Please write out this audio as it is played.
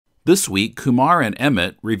This week, Kumar and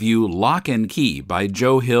Emmet review Locke and Key by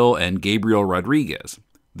Joe Hill and Gabriel Rodriguez.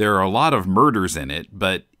 There are a lot of murders in it,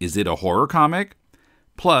 but is it a horror comic?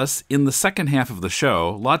 Plus, in the second half of the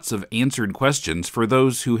show, lots of answered questions for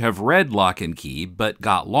those who have read Locke and Key but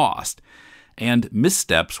got lost, and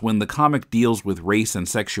missteps when the comic deals with race and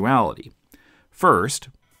sexuality. First,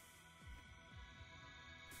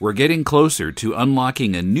 we're getting closer to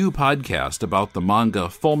unlocking a new podcast about the manga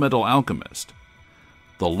Fullmetal Alchemist,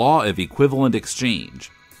 The Law of Equivalent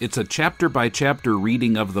Exchange. It's a chapter-by-chapter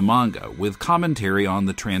reading of the manga with commentary on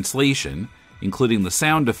the translation, including the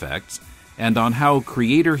sound effects, and on how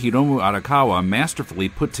creator Hiromu Arakawa masterfully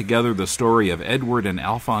put together the story of Edward and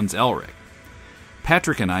Alphonse Elric.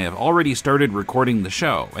 Patrick and I have already started recording the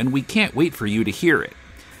show, and we can't wait for you to hear it.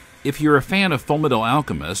 If you're a fan of Fullmetal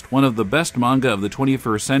Alchemist, one of the best manga of the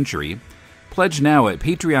 21st century, pledge now at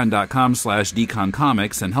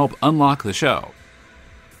patreon.com/deconcomics and help unlock the show.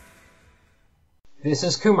 This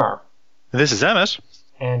is Kumar. This is Emmet.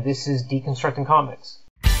 And this is Deconstructing Comics.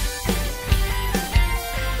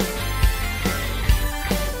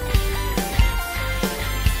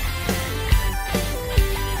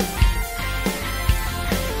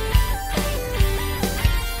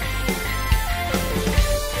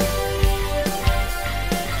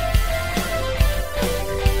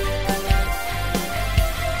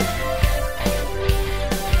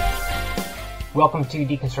 Welcome to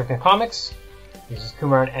Deconstructing Comics. This is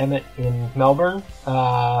Kumar and Emmet in Melbourne.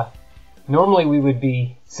 Normally we would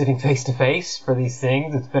be sitting face to face for these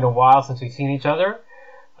things. It's been a while since we've seen each other.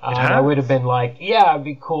 I would have been like, yeah, it'd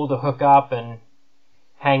be cool to hook up and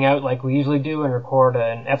hang out like we usually do and record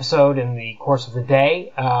an episode in the course of the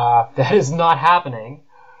day. That is not happening.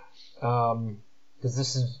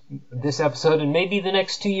 Because this episode and maybe the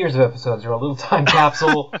next 2 years of episodes are a little time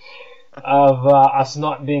capsule of us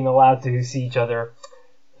not being allowed to see each other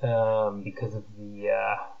because of the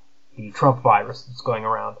Trump virus that's going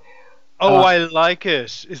around. I like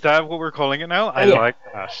it. Is that what we're calling it now? I like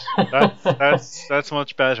that. That's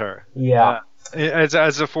much better. Yeah.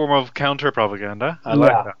 As a form of counter propaganda. I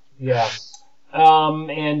like that. Yeah.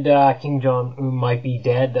 And Kim Jong-un might be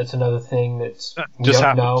dead. That's another thing that's we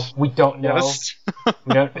don't know. We don't know. Yes.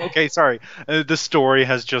 We don't. Okay, sorry. The story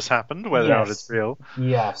has just happened, whether or not it's real.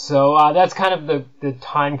 Yeah. So that's kind of the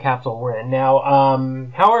time capsule we're in now.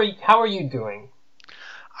 How are you doing?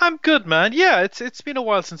 I'm good, man. Yeah, it's been a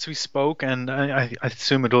while since we spoke, and I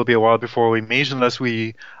assume it'll be a while before we meet, unless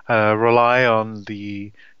we rely on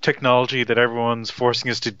the technology that everyone's forcing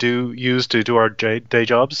us to use to do our day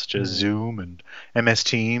jobs, such as Zoom and MS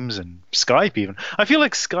Teams and Skype even. I feel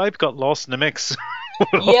like Skype got lost in the mix.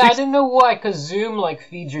 Yeah, I didn't know why, because Zoom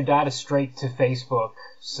feeds your data straight to Facebook.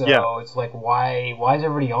 So It's like, why is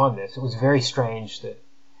everybody on this? It was very strange that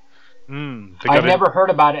I never heard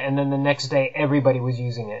about it, and then the next day everybody was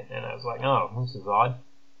using it, and I was like, oh, this is odd.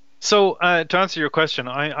 So, to answer your question,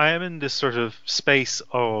 I am in this sort of space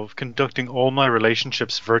of conducting all my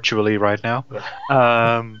relationships virtually right now. Yeah.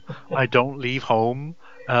 I don't leave home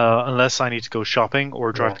unless I need to go shopping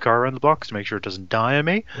or drive the car around the block to make sure it doesn't die on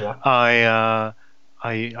me. Yeah.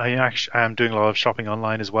 I actually am doing a lot of shopping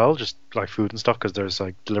online as well, just like food and stuff, because there's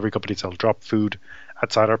like delivery companies that'll drop food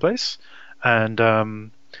outside our place, and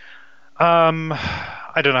I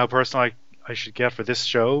don't know how personal I should get for this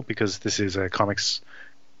show, because this is a comics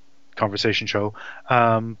conversation show.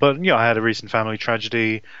 But I had a recent family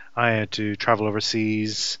tragedy. I had to travel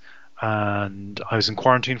overseas, and I was in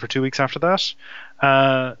quarantine for 2 weeks after that.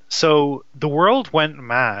 So the world went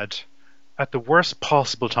mad at the worst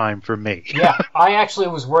possible time for me. Yeah, I actually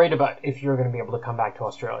was worried about if you were going to be able to come back to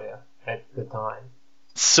Australia at the time.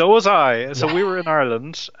 So was I. So we were in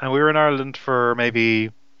Ireland, and we were in Ireland for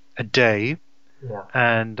maybe a day. Yeah.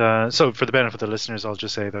 And so for the benefit of the listeners, I'll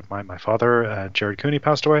just say that my father, Jared Cooney,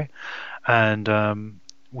 passed away, and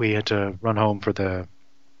we had to run home for the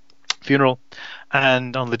funeral.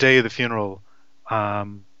 And on the day of the funeral,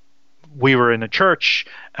 we were in a church,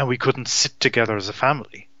 and we couldn't sit together as a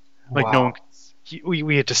family. Like no one,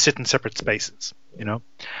 we had to sit in separate spaces,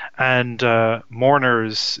 And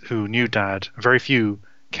mourners who knew Dad, very few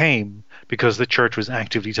came, because the church was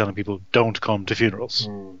actively telling people don't come to funerals.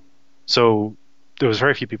 So there was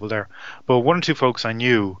very few people there. But one or two folks I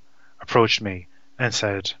knew approached me and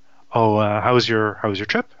said, how was your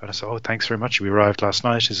trip? And I said, thanks very much. We arrived last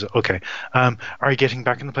night. He said, okay. Are you getting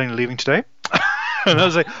back in the plane and leaving today? And I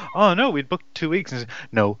was like, oh no, we'd booked 2 weeks. And he said,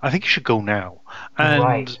 no, I think you should go now.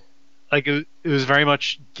 And it was very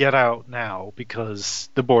much get out now, because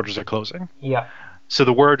the borders are closing. Yeah. So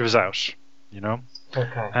the word was out,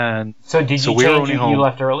 Okay. And so did you change? You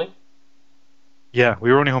left early? Yeah,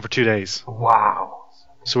 we were only home for 2 days. Wow.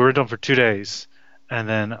 So we were done for 2 days, and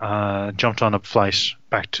then jumped on a flight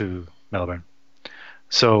back to Melbourne.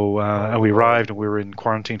 So and we arrived, and we were in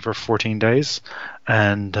quarantine for 14 days.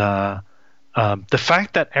 And the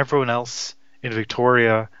fact that everyone else in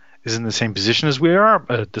Victoria is in the same position as we are,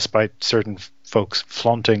 despite certain folks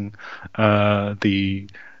flaunting the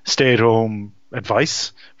stay-at-home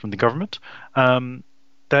advice from the government,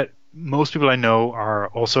 that most people I know are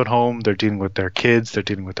also at home. They're dealing with their kids, they're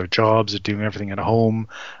dealing with their jobs, they're doing everything at home.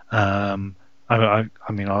 I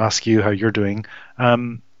mean, I'll ask you how you're doing.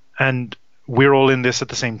 And we're all in this at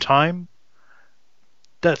the same time.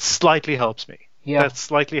 That slightly helps me. Yeah. That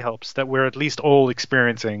slightly helps that we're at least all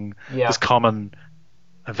experiencing this common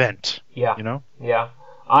event. Yeah. You know? Yeah.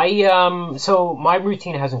 So my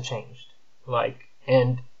routine hasn't changed.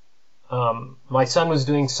 My son was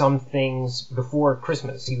doing some things before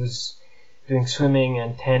Christmas. He was doing swimming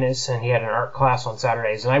and tennis, and he had an art class on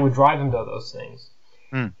Saturdays, and I would drive him to those things.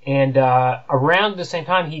 And around the same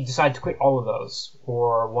time, he decided to quit all of those,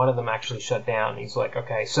 or one of them actually shut down. He's like,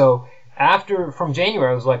 okay. So from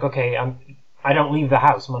January, I was like, okay, I don't leave the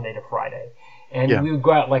house Monday to Friday. And we would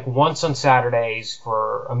go out like once on Saturdays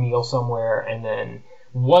for a meal somewhere, and then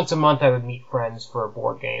once a month I would meet friends for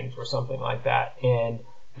board games or something like that. And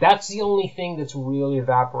that's the only thing that's really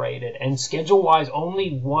evaporated. And schedule-wise,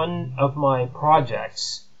 only one of my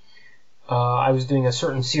projects, I was doing a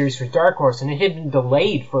certain series for Dark Horse, and it had been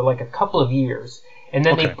delayed for like a couple of years. And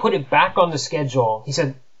then they put it back on the schedule. He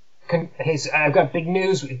said, hey, I've got big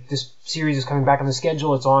news. This series is coming back on the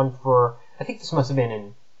schedule. It's on for, I think this must have been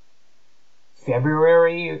in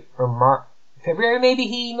February or March. February maybe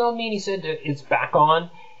he emailed me and he said it's back on.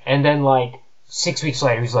 And then like 6 weeks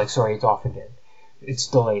later, he's like, sorry, it's off again. It's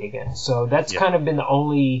delayed again. So that's kind of been the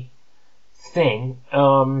only thing.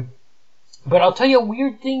 But I'll tell you a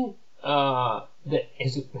weird thing that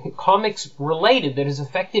is comics related that has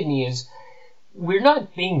affected me is we're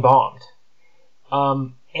not being bombed.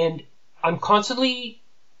 And I'm constantly,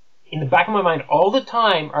 in the back of my mind all the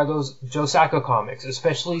time, are those Joe Sacco comics,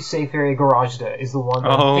 especially Safe Area Garage Day is the one that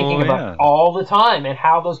I'm thinking about all the time, and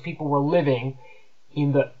how those people were living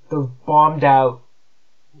in those bombed out,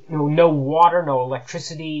 no water, no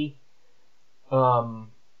electricity, no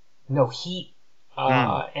heat,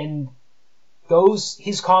 and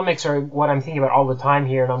his comics are what I'm thinking about all the time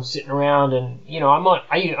here, and I'm sitting around, and I'm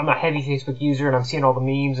a heavy Facebook user, and I'm seeing all the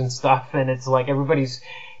memes and stuff, and it's like everybody's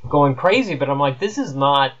going crazy, but I'm like, this is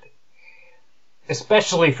not,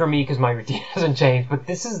 especially for me because my routine hasn't changed, but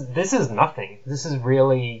this is nothing. This is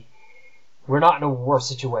really, we're not in a war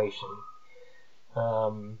situation.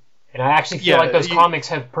 And I actually feel like those comics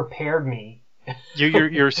have prepared me.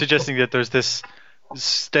 You're suggesting that there's this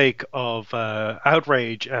stake of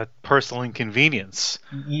outrage at personal inconvenience.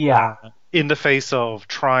 Yeah. In the face of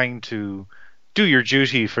trying to do your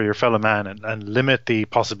duty for your fellow man and limit the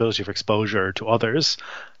possibility of exposure to others,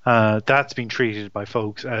 that's been treated by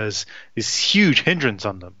folks as this huge hindrance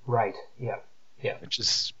on them. Right. Yeah. Yeah. Which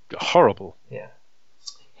is horrible. Yeah.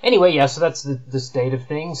 Anyway, so that's the state of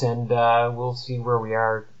things, and we'll see where we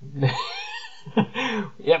are.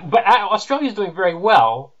 Yeah, but Australia's doing very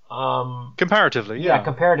well. Comparatively, yeah.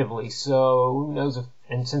 Comparatively. So who knows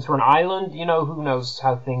and since we're an island, who knows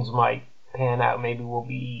how things might pan out. Maybe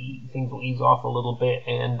things will ease off a little bit,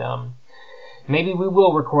 and maybe we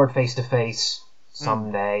will record face to face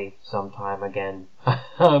someday, sometime again.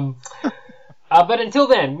 But until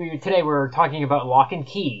then, today we're talking about Locke and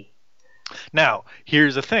Key. Now,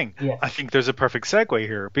 here's the thing. Yes. I think there's a perfect segue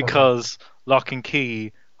here, because Locke and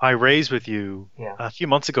Key, I raised with you a few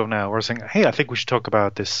months ago now. We're saying, hey, I think we should talk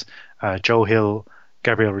about this Joe Hill,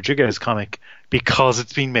 Gabriel Rodriguez comic, because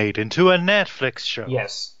it's been made into a Netflix show.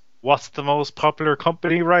 Yes. What's the most popular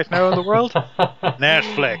company right now in the world?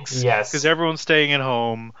 Netflix. Yes. Because everyone's staying at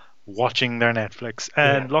home watching their Netflix.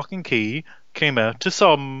 And Locke and Key came out to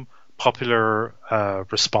some popular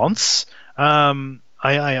response.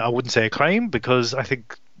 I wouldn't say acclaim, because I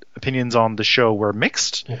think opinions on the show were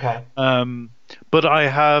mixed. Okay. But I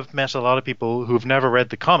have met a lot of people who've never read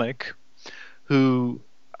the comic who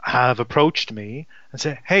have approached me and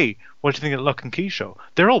said, hey, what do you think of the Locke and Key show?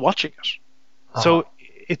 They're all watching it. Uh-huh. So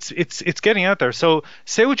it's getting out there. So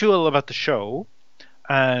say what you will about the show,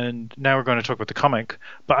 and now we're going to talk about the comic,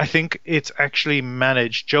 but I think it's actually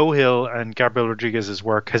managed, Joe Hill and Gabriel Rodriguez's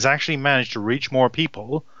work has actually managed to reach more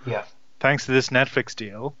people, thanks to this Netflix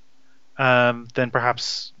deal, than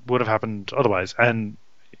perhaps would have happened otherwise. And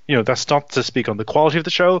that's not to speak on the quality of the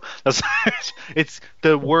show. It's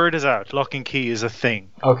the word is out. Locke and Key is a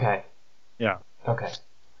thing. Okay. Yeah. Okay.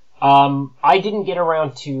 I didn't get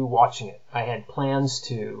around to watching it. I had plans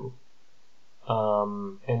to,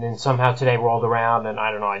 And then somehow today rolled around, and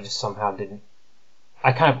I don't know, I just somehow didn't.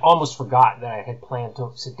 I kind of almost forgot that I had planned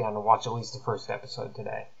to sit down and watch at least the first episode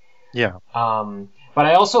today. Yeah. But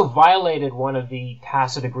I also violated one of the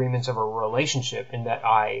tacit agreements of a relationship in that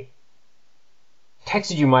I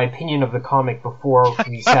texted you my opinion of the comic before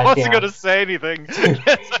we sat down. I wasn't going to say anything.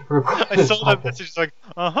 I saw that message like,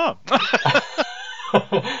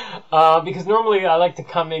 because normally I like to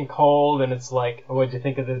come in cold and it's like, what'd you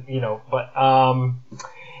think of this? But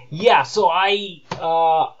yeah. So I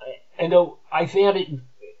found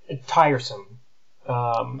it tiresome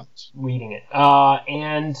reading it,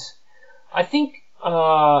 and I think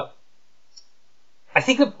that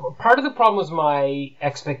part of the problem was my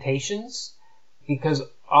expectations, because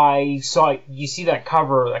I saw, you see that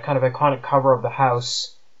cover, that kind of iconic cover of the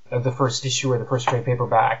house of the first issue or the first trade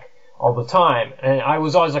paperback all the time, and I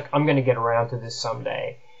was always like, I'm going to get around to this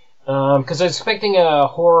someday, because I was expecting a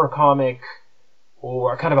horror comic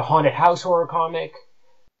or kind of a haunted house horror comic,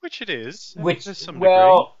 which it is, which to some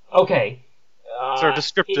well, degree. Okay. Sort of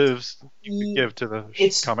descriptives you could give to the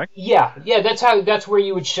comic. Yeah, that's where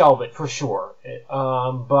you would shelve it for sure.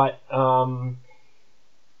 But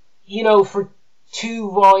for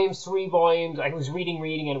 2 volumes, 3 volumes, I was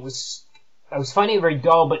reading, and I was finding it very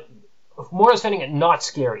dull. But more, I was finding it not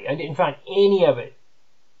scary. I didn't find any of it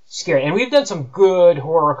scary. And we've done some good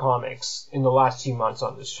horror comics in the last few months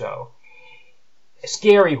on this show.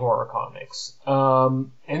 Scary horror comics.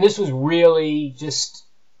 And this was really just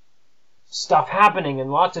stuff happening and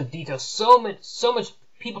lots of details. So much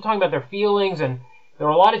people talking about their feelings, and there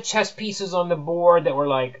were a lot of chess pieces on the board that were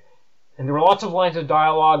like, and there were lots of lines of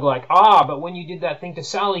dialogue like, but when you did that thing to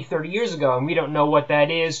Sally 30 years ago, and we don't know what that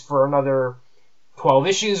is for another 12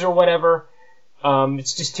 issues or whatever.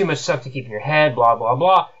 It's just too much stuff to keep in your head, blah, blah,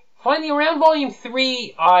 blah. Finally, around volume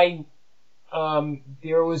 3,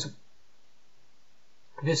 there was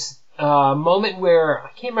this moment where,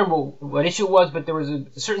 I can't remember what issue it was, but there was a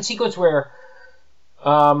certain sequence where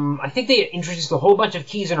I think they introduced a whole bunch of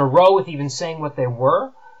keys in a row with even saying what they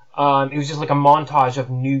were. It was just like a montage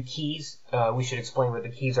of new keys. We should explain what the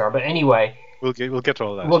keys are, but anyway, we'll get to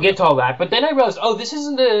all that. We'll get to all that. But then I realized, this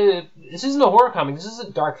isn't a horror comic. This is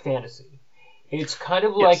a dark fantasy. It's kind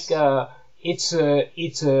of like it's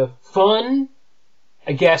a fun,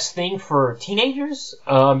 I guess, thing for teenagers,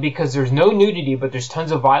 because there's no nudity, but there's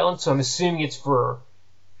tons of violence. So I'm assuming it's for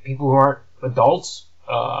people who aren't adults,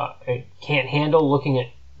 and can't handle looking at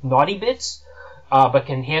naughty bits, but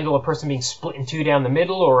can handle a person being split in 2 down the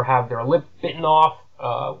middle or have their lip bitten off,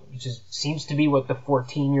 which seems to be what the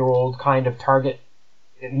 14-year-old kind of target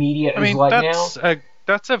media is like now.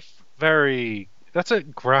 That's a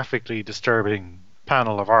graphically disturbing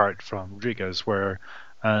panel of art from Rodriguez where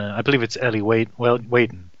I believe it's Ellie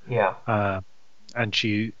Whedon. Yeah. And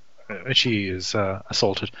she is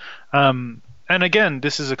assaulted. And again,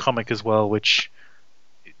 this is a comic as well which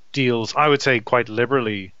deals, I would say, quite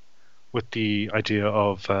liberally with the idea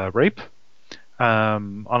of rape.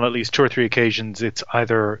 On at least 2 or 3 occasions, it's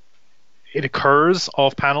either it occurs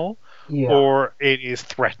off panel, or it is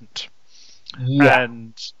threatened. Yeah.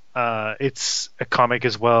 And it's a comic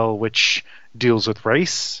as well which deals with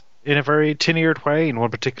race in a very tin-eared way in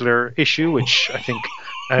one particular issue, which I think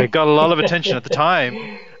got a lot of attention at the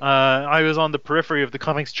time. I was on the periphery of the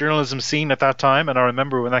comics journalism scene at that time, and I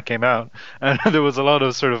remember when that came out, and there was a lot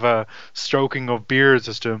of sort of stroking of beards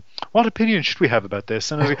as to what opinion should we have about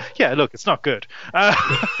this. And I was like, yeah, look, it's not good.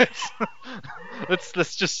 Let's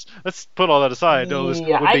put all that aside. This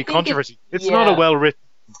would be controversy. It's not a well-written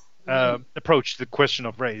approach to the question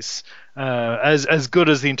of race, as good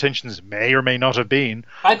as the intentions may or may not have been.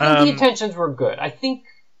 I think the intentions were good. I think,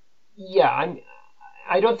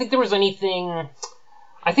 I don't think there was anything.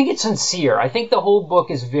 I think it's sincere. I think the whole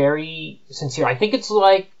book is very sincere. I think it's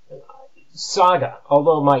like Saga,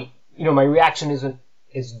 although my reaction isn't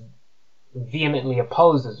as vehemently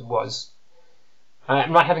opposed as it was.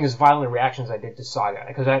 I'm not having as violent reactions as I did to Saga,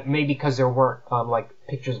 because there weren't like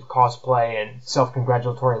pictures of cosplay and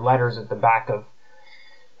self-congratulatory letters at the back of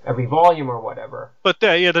every volume or whatever. But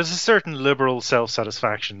there's a certain liberal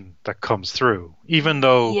self-satisfaction that comes through, even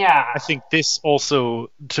though I think this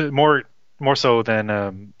also, more so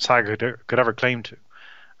than Saga could ever claim to,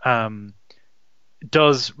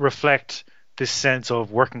 does reflect this sense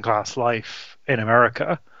of working class life in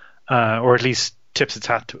America, or at least tips its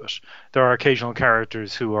hat to it. There are occasional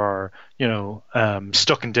characters who are,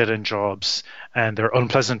 stuck in dead-end jobs, and they're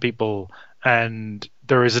unpleasant people, and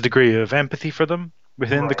there is a degree of empathy for them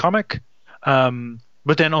within the comic.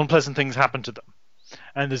 But then unpleasant things happen to them.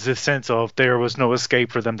 And there's this sense of there was no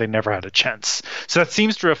escape for them, they never had a chance. So that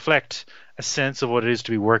seems to reflect a sense of what it is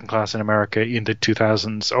to be working class in America in the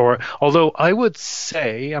 2000s. Or although I would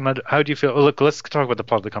say, how do you feel? Look, let's talk about the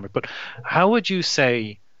plot of the comic. But how would you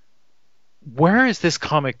say, where is this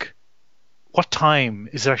comic? What time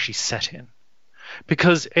is it actually set in?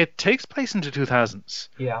 Because it takes place in the 2000s.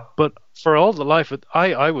 Yeah. But for all the life,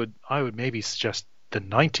 I would maybe suggest the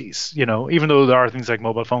 90s. Even though there are things like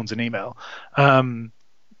mobile phones and email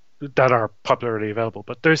that are popularly available.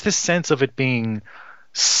 But there's this sense of it being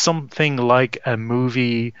something like a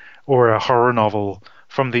movie or a horror novel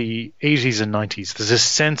from the 80s and 90s. There's this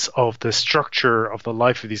sense of the structure of the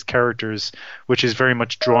life of these characters, which is very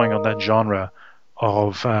much drawing on that genre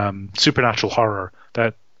of supernatural horror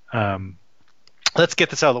that let's get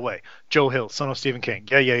this out of the way. Joe Hill, son of Stephen King.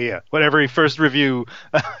 Yeah. Whatever first line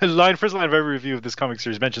of every review of this comic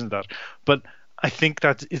series mentions that. But I think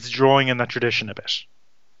that it's drawing in that tradition a bit.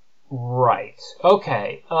 Right.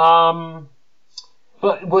 Okay.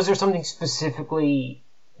 But was there something specifically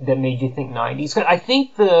that made you think 90s? 'Cause I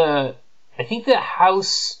think the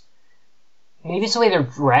house, maybe it's the way they're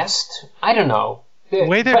dressed. I don't know. The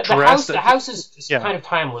way they're dressed. The house is kind of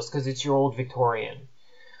timeless because it's your old Victorian.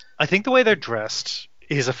 I think the way they're dressed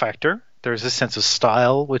is a factor. There's a sense of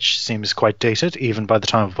style which seems quite dated, even by the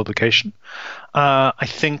time of publication. I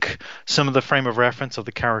think some of the frame of reference of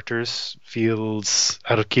the characters feels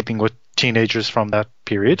out of keeping with teenagers from that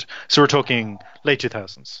period. So we're talking late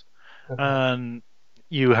 2000s. Okay. And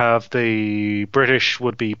you have the British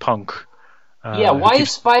would-be punk. Why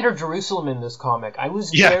is Spider Jerusalem in this comic? I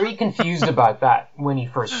was very confused about that when he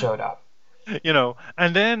first showed up.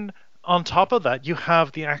 And then on top of that, you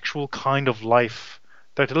have the actual kind of life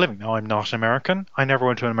that they're living. Now, I'm not American. I never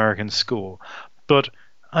went to an American school. But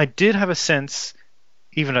I did have a sense,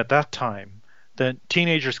 even at that time, that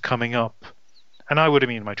teenagers coming up, and I would have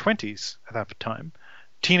been in my 20s at that time,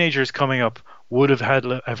 teenagers coming up would have had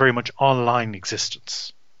a very much online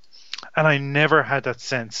existence. And I never had that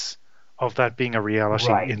sense of that being a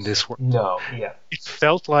reality in this world. No, yeah. It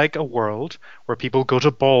felt like a world where people go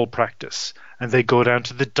to ball practice and they go down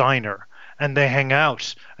to the diner and they hang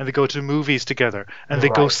out and they go to movies together and they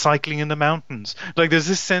go cycling in the mountains. Like there's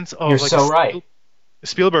this sense of a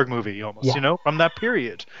Spielberg movie almost, from that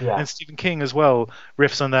period. Yeah. And Stephen King as well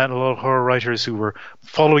riffs on that, and a lot of horror writers who were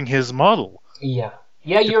following his model. Yeah.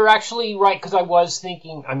 Yeah, you're actually right, because I was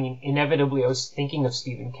thinking, inevitably I was thinking of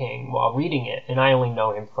Stephen King while reading it, and I only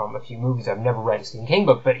know him from a few movies. I've never read a Stephen King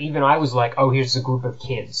book, but even I was like, oh, here's a group of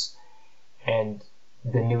kids, and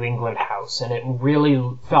the New England house, and it really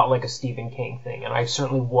felt like a Stephen King thing, and I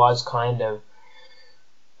certainly was kind of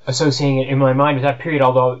associating it in my mind with that period,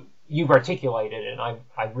 although you've articulated it, and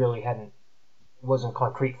I really wasn't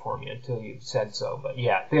concrete for me until you said so, but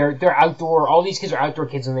yeah, they're outdoor, all these kids are outdoor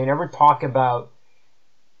kids, and they never talk about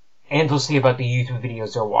endlessly about the YouTube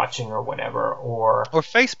videos they're watching or whatever, or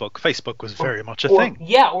Facebook. Facebook was very much a thing.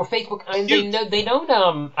 Yeah, or Facebook. And they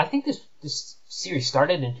don't. I think this series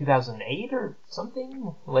started in 2008 or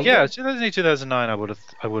something. Later. Yeah, 2008, 2009.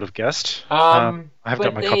 I would have guessed. I haven't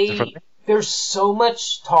got my copy in front of me. There's so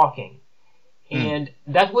much talking, and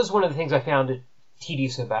that was one of the things I found it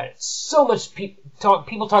tedious about it. So much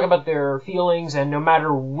people talk about their feelings, and no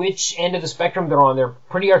matter which end of the spectrum they're on, they're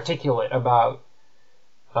pretty articulate about.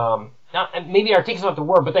 Maybe articulate's not the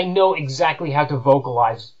word, but they know exactly how to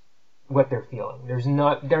vocalize what they're feeling. There's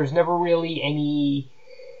never really any.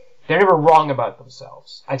 They're never wrong about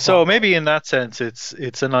themselves. So maybe in that sense, it's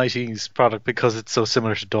a 90s product because it's so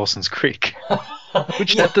similar to Dawson's Creek,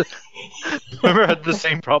 which had the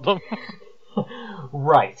same problem.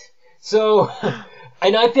 Right. So,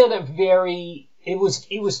 and I found that very. It was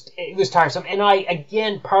tiresome,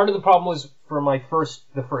 and part of the problem was for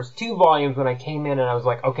the first two volumes when I came in and I was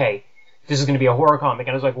like, okay, this is going to be a horror comic,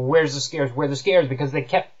 and I was like, well, where's the scares? Where are the scares? Because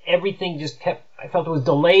everything just kept. I felt it was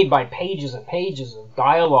delayed by pages and pages of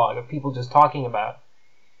dialogue of people just talking about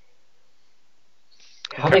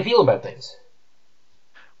how they feel about things.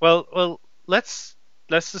 Well, let's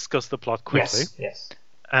discuss the plot quickly. Yes.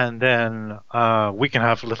 And then we can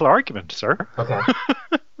have a little argument, sir. Okay.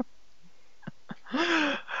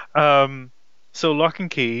 So Locke and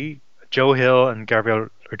Key, Joe Hill and Gabriel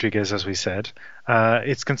Rodriguez, as we said,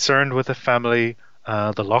 it's concerned with a family,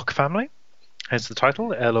 the Locke family, hence the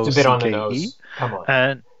title, L-O-C-K-E. It's a bit on the nose. Come on.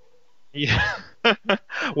 And yeah,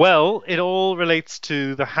 well, it all relates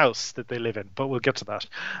to the house that they live in, but we'll get to that.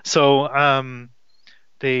 So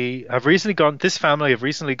this family have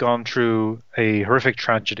recently gone through a horrific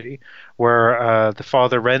tragedy where the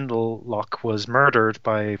father, Rendell Locke, was murdered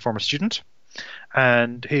by a former student.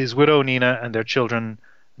 And his widow, Nina, and their children,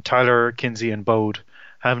 Tyler, Kinsey, and Bode,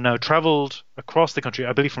 have now traveled across the country,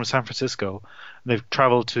 I believe from San Francisco. They've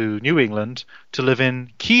traveled to New England to live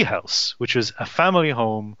in Key House, which is a family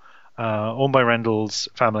home owned by Rendell's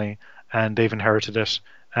family, and they've inherited it.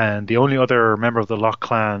 And the only other member of the Locke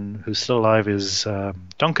clan who's still alive is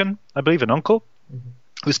Duncan, I believe, an uncle,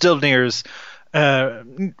 who still lives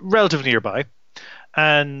relatively nearby.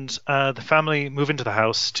 And the family move into the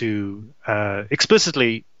house to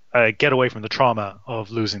explicitly get away from the trauma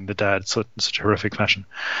of losing the dad in such a horrific fashion.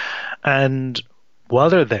 And while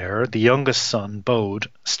they're there, the youngest son, Bode,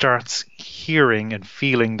 starts hearing and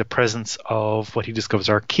feeling the presence of what he discovers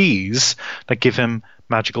are keys that give him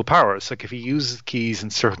magical powers. Like if he uses keys in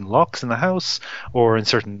certain locks in the house or in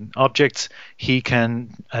certain objects, he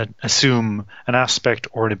can assume an aspect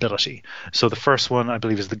or an ability. So the first one, I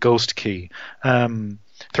believe, is the ghost key.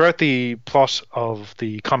 Throughout the plot of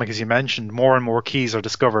the comic, as you mentioned, more and more keys are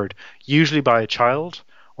discovered, usually by a child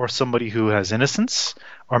or somebody who has innocence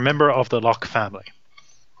or a member of the Locke family.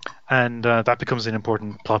 And that becomes an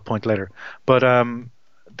important plot point later. But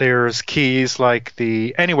there's keys like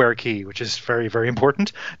the Anywhere key, which is very, very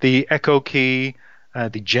important, the Echo key,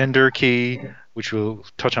 the Gender key, which we'll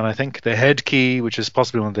touch on, I think, the Head key, which is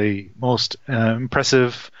possibly one of the most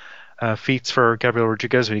impressive feats for Gabriel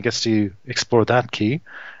Rodriguez when he gets to explore that key.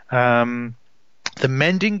 The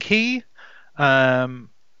Mending key,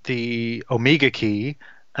 the Omega key,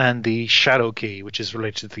 and the Shadow key, which is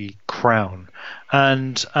related to the crown.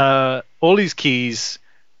 And all these keys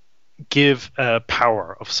give a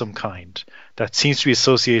power of some kind that seems to be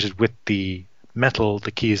associated with the metal the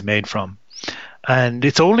key is made from. And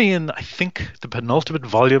it's only in, I think, the penultimate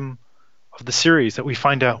volume of the series that we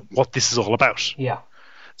find out what this is all about. Yeah.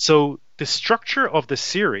 So the structure of the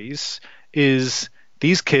series is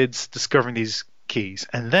these kids discovering these keys,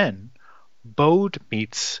 and then Bode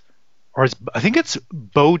meets, or I think it's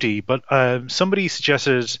Bodhi, but somebody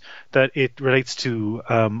suggested that it relates to,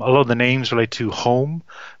 a lot of the names relate to home,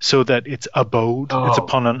 so that it's abode. Oh. It's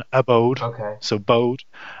upon an abode. Okay. So Bode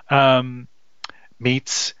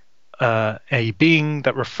meets a being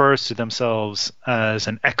that refers to themselves as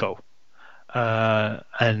an echo.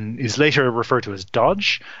 And is later referred to as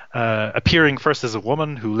Dodge, appearing first as a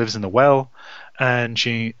woman who lives in the well, and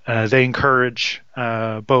they encourage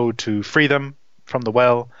Bode to free them from the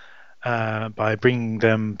well by bringing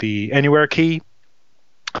them the Anywhere key.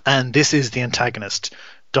 And this is the antagonist,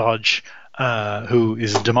 Dodge, who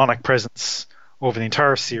is a demonic presence over the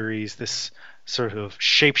entire series, this sort of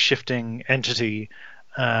shape-shifting entity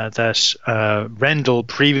that Rendell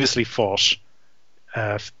previously fought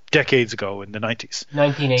decades ago in the 90s.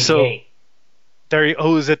 1988. So,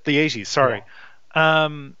 is it the 80s? Sorry. Yeah.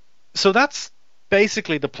 So that's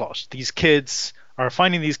basically the plot. These kids are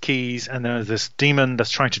finding these keys, and there's this demon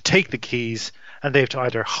that's trying to take the keys, and they have to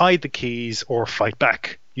either hide the keys or fight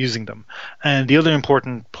back using them. And the other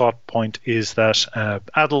important plot point is that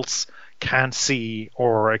adults can't see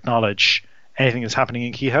or acknowledge anything that's happening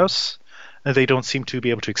in Key House. And they don't seem to be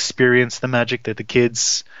able to experience the magic that the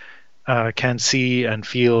kids can see and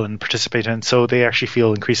feel and participate in, so they actually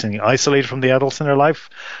feel increasingly isolated from the adults in their life,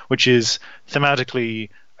 which is thematically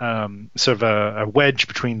sort of a wedge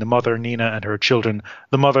between the mother, Nina, and her children.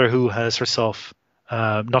 The mother who has herself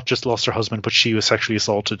not just lost her husband, but she was sexually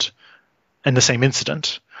assaulted in the same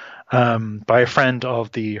incident by a friend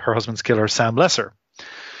of her husband's killer, Sam Lesser.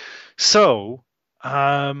 So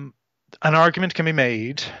an argument can be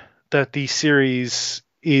made that the series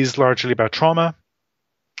is largely about trauma,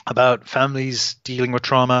 about families dealing with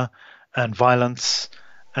trauma and violence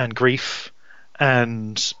and grief,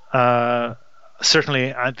 and certainly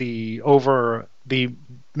at the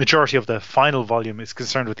majority of the final volume is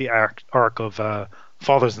concerned with the arc of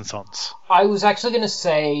fathers and sons. I was actually going to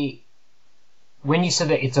say, when you said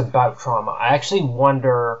that it's about trauma, I actually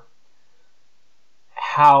wonder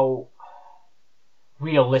how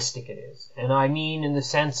realistic it is. And I mean in the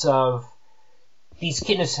sense of these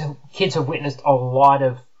kids have witnessed a lot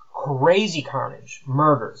of crazy carnage,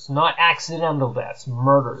 murders, not accidental deaths,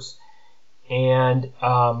 murders. And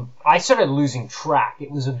I started losing track.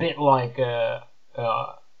 It was a bit like a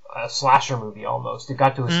slasher movie almost. It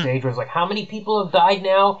got to a stage where it's like, how many people have died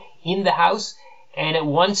now in the house? And at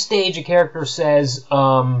one stage a character says,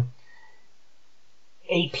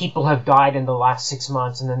 8 people have died in the last 6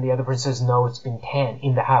 months, and then the other person says, no, it's been 10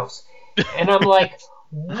 in the house. And I'm like,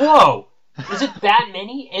 whoa, is it that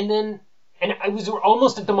many? And I was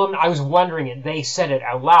almost at the moment I was wondering it, they said it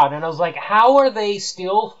out loud, and I was like, how are they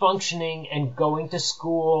still functioning and going to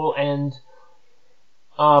school? And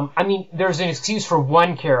I mean, there's an excuse for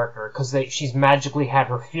one character because she's magically had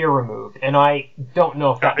her fear removed, and I don't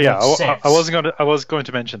know if that makes sense. I was going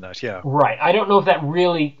to mention that. Yeah. Right. I don't know if that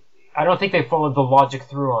really. I don't think they followed the logic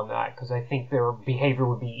through on that because I think their behavior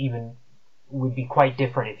would be quite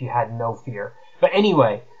different if you had no fear. But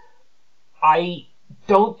anyway, I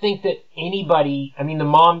don't think that anybody. I mean, the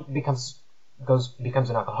mom becomes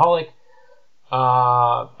an alcoholic.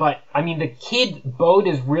 But I mean, the kid Bode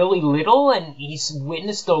is really little, and he's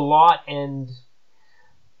witnessed a lot, and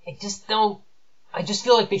I just feel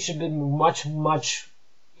like they should have been much, much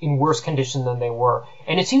in worse condition than they were,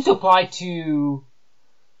 and it seems to apply to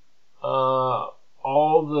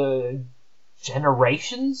all the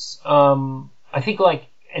generations. I think like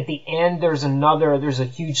at the end there's a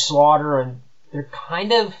huge slaughter, and they're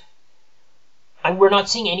kind of. We're not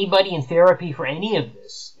seeing anybody in therapy for any of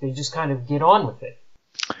this. They just kind of get on with it.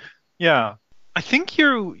 Yeah. I think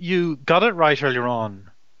you got it right earlier on.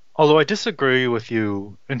 Although I disagree with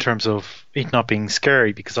you in terms of it not being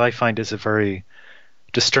scary, because I find it's a very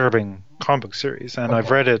disturbing comic book series. And I've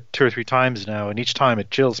read it 2 or 3 times now, and each time it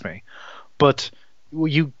chills me. But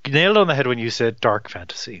you nailed it on the head when you said dark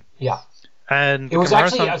fantasy. Yeah. And it was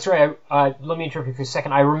actually... Sorry, let me interrupt you for a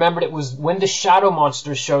second. I remembered it was when the shadow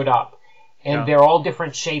monsters showed up. And they're all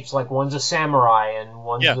different shapes, like one's a samurai and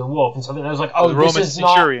one's a wolf and something. And I was like, oh, this is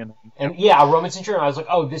Centurion. Not... And yeah, a Roman Centurion. I was like,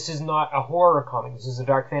 oh, this is not a horror comic. This is a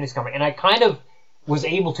dark fantasy comic. And I kind of was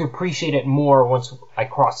able to appreciate it more once I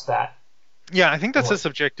crossed that. Yeah, I think that's a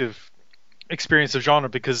subjective experience of genre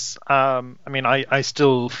because, I mean, I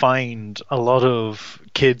still find a lot of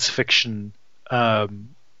kids' fiction...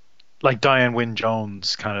 like Diane Wynne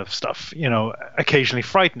Jones kind of stuff, occasionally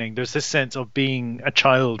frightening. There's this sense of being a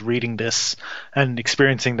child reading this and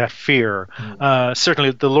experiencing that fear.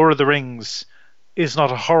 Certainly, The Lord of the Rings is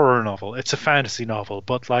not a horror novel; it's a fantasy novel.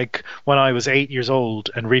 But like when I was 8 years old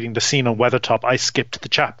and reading the scene on Weathertop, I skipped the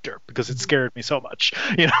chapter because it scared me so much.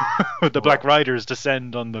 The Black Riders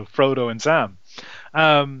descend on the Frodo and Sam.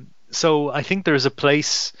 So I think there's a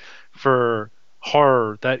place for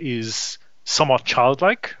horror that is somewhat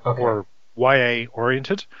childlike or YA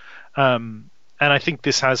oriented, and I think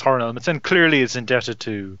this has horror elements, and clearly it's indebted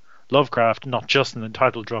to Lovecraft, not just in the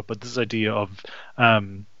title drop, but this idea of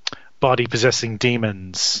body possessing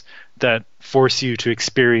demons that force you to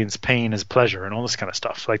experience pain as pleasure and all this kind of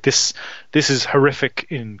stuff. Like this is horrific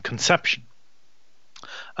in conception,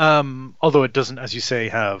 although it doesn't, as you say,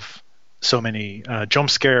 have so many jump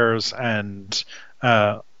scares and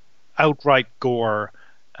outright gore.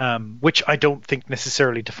 Which I don't think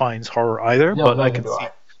necessarily defines horror either, but I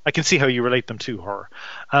can see how you relate them to horror.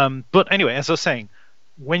 But anyway, as I was saying,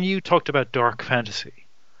 when you talked about dark fantasy,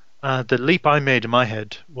 the leap I made in my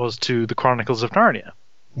head was to the Chronicles of Narnia,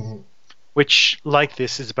 which, like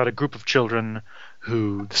this, is about a group of children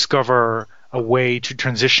who discover a way to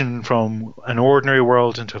transition from an ordinary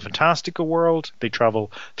world into a fantastical world. They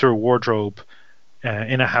travel through a wardrobe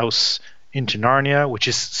in a house into Narnia, which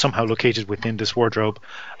is somehow located within this wardrobe,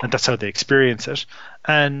 and that's how they experience it.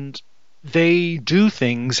 And they do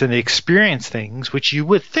things and they experience things which you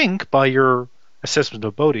would think, by your assessment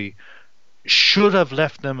of Bodhi, should have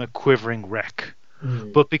left them a quivering wreck.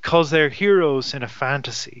 But because they're heroes in a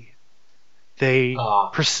fantasy, they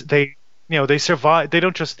survive.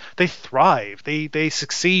 They thrive. They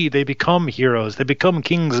succeed. They become heroes. They become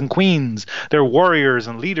kings and queens. They're warriors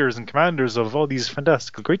and leaders and commanders of all these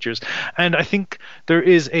fantastical creatures. And I think there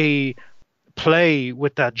is a play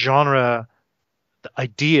with that genre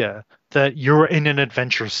idea that you're in an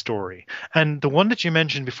adventure story. And the one that you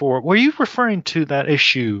mentioned before, were you referring to that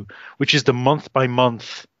issue, which is the month by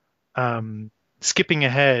month skipping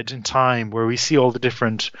ahead in time, where we see all the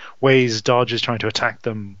different ways Dodge is trying to attack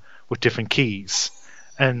them with different keys,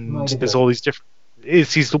 and there's all these different...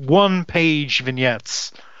 It's these one-page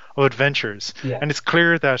vignettes of adventures, and it's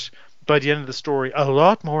clear that by the end of the story, a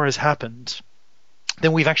lot more has happened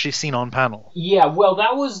than we've actually seen on panel. Yeah, well,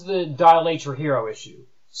 that was the Dilate Your Hero issue.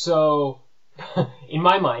 So, in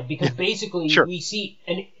my mind, because basically we see...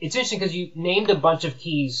 And it's interesting because you named a bunch of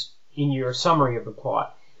keys in your summary of the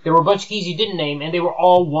plot. There were a bunch of keys you didn't name, and they were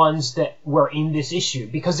all ones that were in this issue,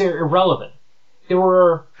 because they're irrelevant. There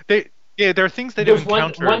were... there are things they don't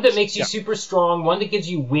encounter. One that makes you super strong, one that gives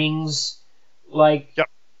you wings,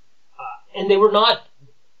 and they were not...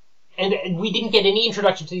 And we didn't get any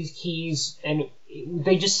introduction to these keys, and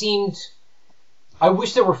they just seemed... I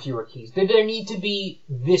wish there were fewer keys. Did there need to be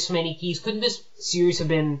this many keys? Couldn't this series have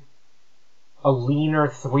been a leaner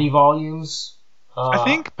 3 volumes? I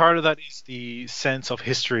think part of that is the sense of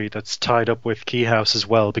history that's tied up with Key House as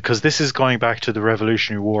well, because this is going back to the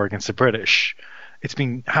Revolutionary War against the British. It's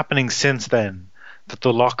been happening since then that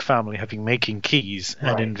the Locke family have been making keys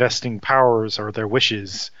and Right. investing powers or their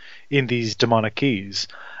wishes in these demonic keys.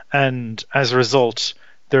 And as a result,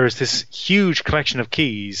 there's this huge collection of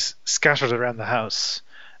keys scattered around the house,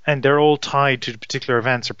 and they're all tied to particular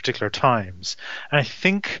events or particular times. And I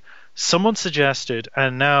think someone suggested,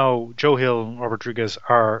 and now Joe Hill and Robert Rodriguez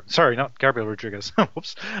are, sorry, not Gabriel Rodriguez,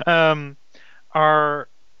 whoops, are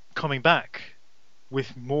coming back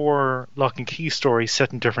with more Locke and Key stories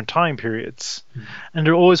set in different time periods. And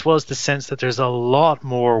there always was the sense that there's a lot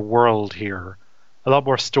more world here, a lot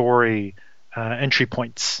more story entry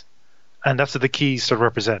points. And that's what the keys sort of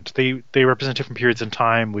represent. They represent different periods in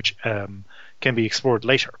time which can be explored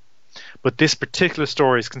later. But this particular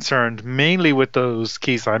story is concerned mainly with those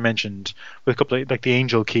keys I mentioned, with a couple of, like the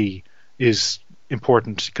Angel Key is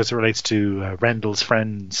important because it relates to Rendell's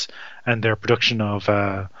friends and their production of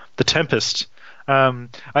The Tempest.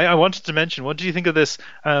 I wanted to mention, what do you think of this?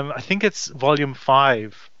 I think it's volume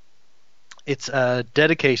 5. It's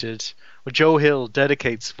dedicated, well, Joe Hill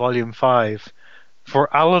dedicates volume 5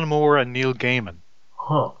 for Alan Moore and Neil Gaiman.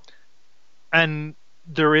 Huh. And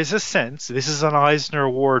there is a sense, this is an Eisner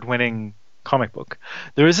Award-winning comic book,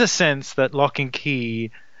 there is a sense that Locke and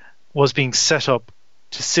Key was being set up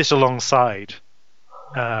to sit alongside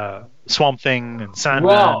Swamp Thing and Sandman.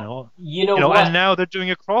 Well, and all, you know what? and now they're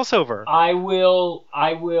doing a crossover. I will.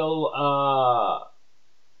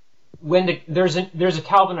 When there's a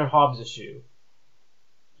Calvin and Hobbes issue,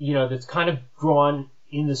 that's kind of drawn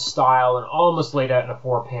in the style and almost laid out in a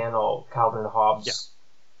 4-panel Calvin and Hobbes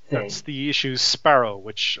thing. That's the issue Sparrow,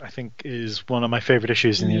 which I think is one of my favorite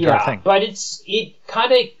issues in the entire thing. But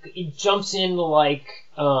it jumps in like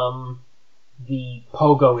the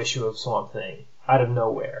Pogo issue of Swamp Thing out of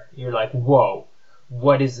nowhere. You're like, whoa,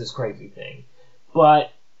 what is this crazy thing?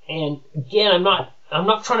 And again, I'm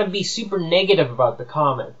not trying to be super negative about the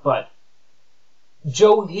comic, but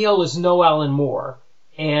Joe Hill is no Alan Moore,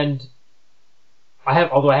 and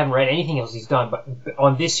although I haven't read anything else he's done, but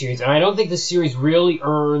on this series, and I don't think this series really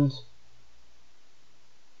earned.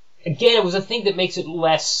 Again, it was a thing that makes it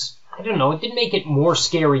less. I don't know. It didn't make it more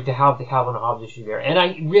scary to have the Calvin and Hobbes issue there, and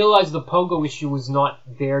I realized the Pogo issue was not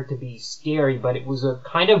there to be scary, but it was a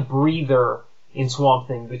kind of breather in Swamp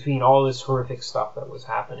Thing between all this horrific stuff that was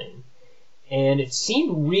happening, and it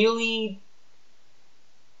seemed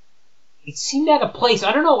at a place.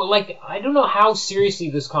 I don't know how seriously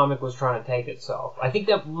this comic was trying to take itself. I think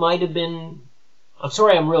that might have been. I'm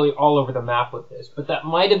sorry, I'm really all over the map with this, but that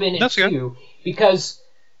might have been it too, because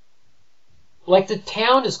like the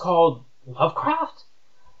town is called Lovecraft,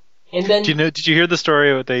 and then Did you hear the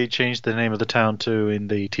story what they changed the name of the town to in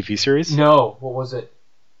the TV series? No, what was it?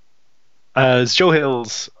 It's Joe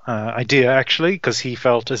Hill's idea, actually, because he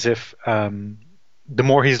felt as if the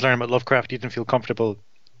more he's learned about Lovecraft, he didn't feel comfortable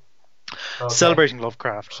celebrating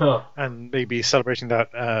Lovecraft and maybe celebrating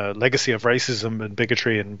that legacy of racism and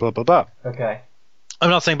bigotry and blah, blah, blah. Okay. I'm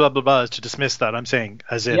not saying blah, blah, blah is to dismiss that. I'm saying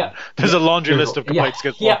as in there's a laundry list of complaints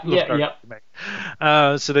against Lovecraft to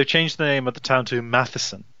make. So they've changed the name of the town to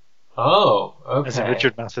Matheson. Oh, okay. As in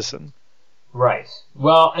Richard Matheson. Right.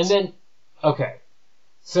 Well, and then... Okay.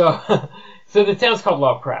 So the town's called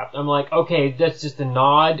Lovecraft. I'm like, okay, that's just a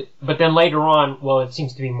nod. But then later on, well, it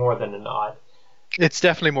seems to be more than a nod. It's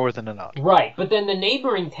definitely more than a nod. Right. But then the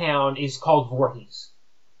neighboring town is called Voorhees.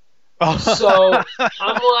 Oh. So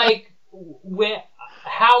I'm like,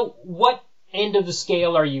 what end of the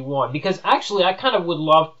scale are you on? Because actually, I kind of would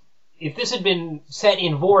love, if this had been set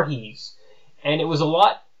in Voorhees, and it was a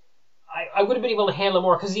lot, I would have been able to handle it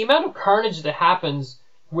more. Because the amount of carnage that happens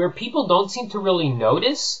where people don't seem to really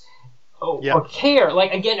notice or care.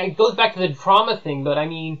 Like, again, it goes back to the trauma thing, but I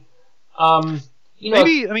mean,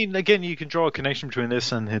 maybe, again, you can draw a connection between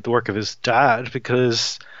this and the work of his dad,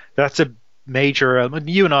 because that's a major element.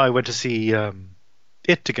 You and I went to see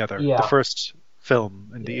It together, the first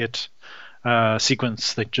film in the It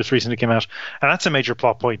sequence that just recently came out. And that's a major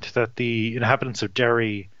plot point, that the inhabitants of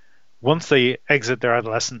Derry, once they exit their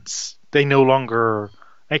adolescence, they no longer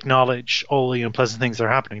acknowledge all the unpleasant things that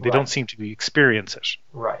are happening. They don't seem to experience it.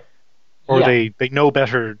 Right. Or they know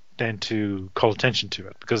better than to call attention to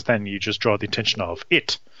it, because then you just draw the attention of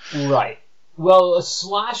it. Right. Well, a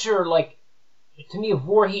slasher, like, to me,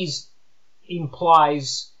 Voorhees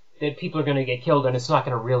implies that people are going to get killed and it's not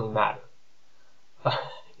going to really matter.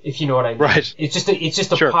 If you know what I mean. Right. It's just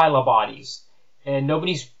a pile of bodies. And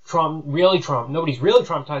nobody's really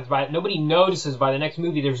traumatized by it. Nobody notices by the next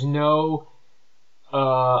movie there's no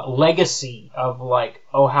legacy of like,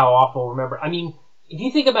 oh, how awful, remember. I mean, if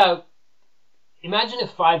you think about, imagine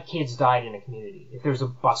if 5 kids died in a community, if there's a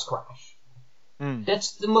bus crash.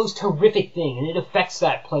 That's the most horrific thing, and it affects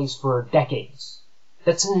that place for decades.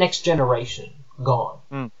 that's the next generation gone.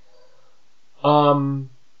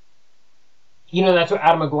 That's what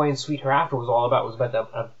Adam McGoy and Sweet Hereafter was all about. Was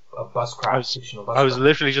about a bus crash. I was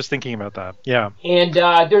literally just thinking about that. Yeah. And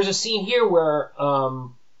there's a scene here where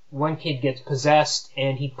one kid gets possessed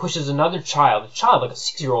and he pushes another child, like a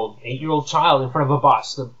 6-year-old, 8-year-old child, in front of a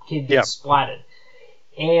bus. The kid gets splatted,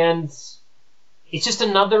 and it's just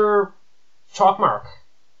another chalk mark,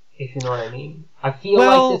 if you know what I mean. I feel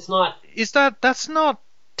like it's not. That's not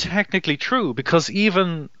technically true, because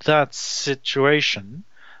even that situation,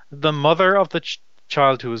 the mother of the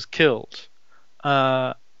child who was killed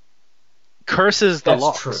curses the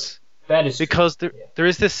Locks. True. That is because true. there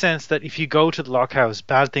is this sense that if you go to the Locke house,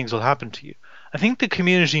 bad things will happen to you. I think the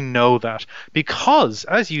community know that because,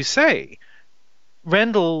 as you say,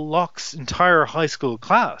 Rendell Locke's entire high school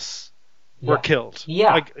class were killed.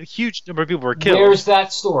 Yeah. Like, a huge number of people were killed. Where's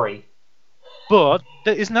that story? But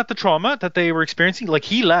isn't that the trauma that they were experiencing? Like,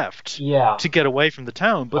 he left to get away from the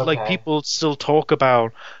town. But, like, people still talk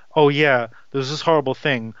about, oh, yeah, there was this horrible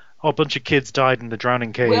thing. Oh, a bunch of kids died in the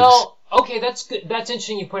drowning caves. Well, okay, that's good. That's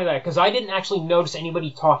interesting you pointed that, because I didn't actually notice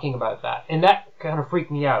anybody talking about that. And that kind of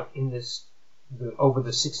freaked me out in over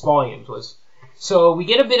the 6 volumes. So we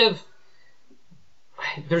get a bit of...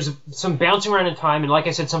 There's some bouncing around in time, and like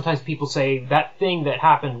I said, sometimes people say that thing that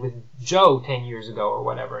happened with Joe 10 years ago or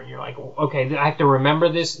whatever, and you're like, okay, I have to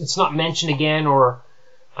remember this. It's not mentioned again or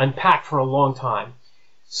unpacked for a long time.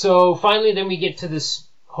 So finally then we get to this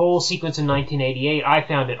whole sequence in 1988. I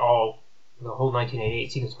found the whole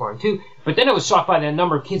 1988 sequence boring too, but then I was shocked by the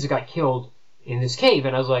number of kids that got killed in this cave,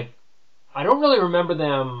 and I was like, I don't really remember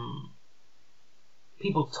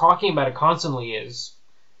people talking about it constantly.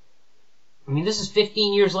 I mean, this is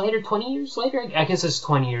 15 years later, 20 years later? I guess it's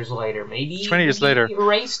 20 years later, maybe. 20 years later.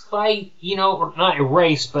 Erased by, or not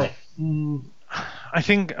erased, but... I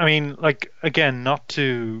think, like, again, not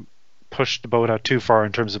to push the boat out too far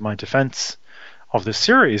in terms of my defense of this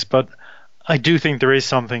series, but I do think there is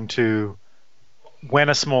something to when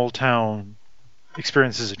a small town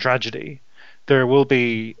experiences a tragedy, there will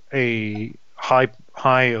be a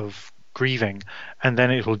high of grieving, and then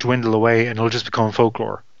it will dwindle away and it'll just become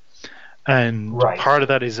folklore. And part of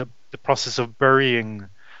that is the process of burying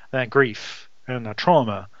that grief and that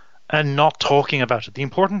trauma and not talking about it. The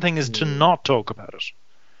important thing is to not talk about it.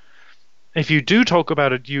 If you do talk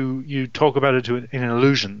about it, you talk about it in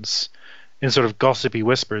illusions, in sort of gossipy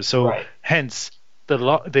whispers. So hence,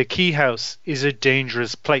 the Key House is a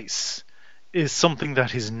dangerous place, is something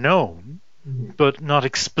that is known, but not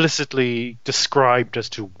explicitly described as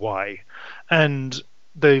to why. And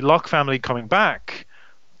the Locke family coming back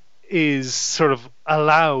is sort of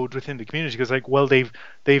allowed within the community because, like, well, they've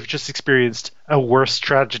just experienced a worse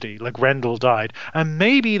tragedy, like Rendell died, and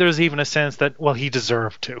maybe there's even a sense that, well, he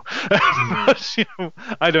deserved to. But,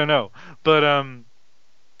 I don't know. But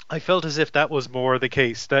I felt as if that was more the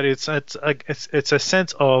case, that it's a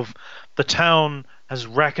sense of the town has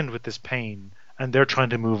reckoned with this pain and they're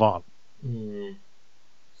trying to move on.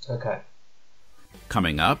 Okay.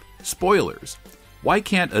 Coming up, spoilers. Why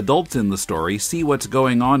can't adults in the story see what's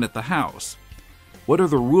going on at the house? What are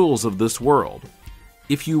the rules of this world?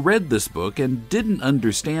 If you read this book and didn't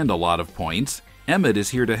understand a lot of points, Emmet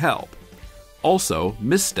is here to help. Also,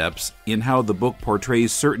 missteps in how the book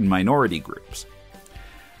portrays certain minority groups.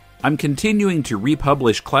 I'm continuing to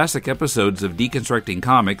republish classic episodes of Deconstructing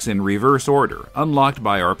Comics in reverse order, unlocked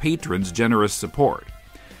by our patrons' generous support.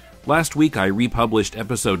 Last week I republished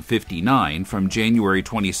episode 59 from January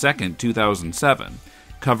 22, 2007,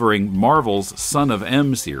 covering Marvel's Son of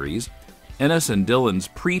M series, Ennis and Dillon's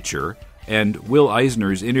Preacher, and Will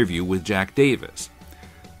Eisner's interview with Jack Davis.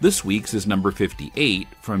 This week's is number 58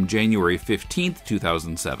 from January 15,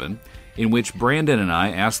 2007, in which Brandon and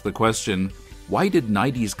I ask the question, why did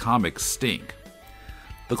 90s comics stink?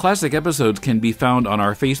 The classic episodes can be found on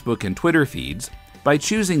our Facebook and Twitter feeds, by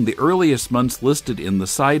choosing the earliest months listed in the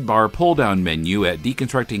sidebar pull-down menu at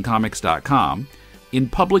deconstructingcomics.com, in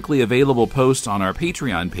publicly available posts on our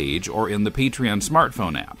Patreon page or in the Patreon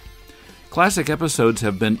smartphone app. Classic episodes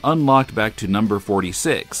have been unlocked back to number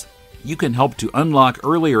 46. You can help to unlock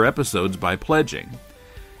earlier episodes by pledging.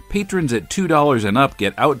 Patrons at $2 and up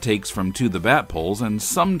get outtakes from To the Bat Polls and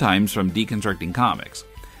sometimes from Deconstructing Comics.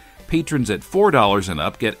 Patrons at $4 and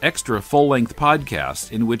up get extra full-length podcasts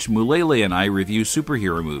in which Mulele and I review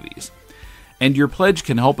superhero movies. And your pledge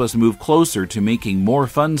can help us move closer to making more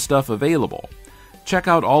fun stuff available. Check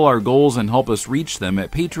out all our goals and help us reach them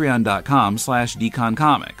at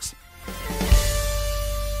patreon.com/deconcomics.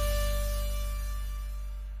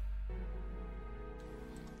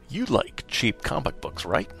 You like cheap comic books,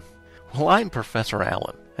 right? Well, I'm Professor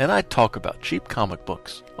Allen, and I talk about cheap comic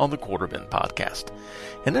books on the Quarterbin Podcast.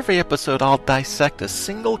 In every episode, I'll dissect a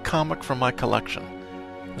single comic from my collection,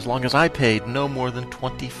 as long as I paid no more than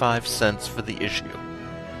 25 cents for the issue.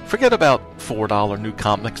 Forget about $4 new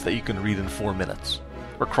comics that you can read in 4 minutes,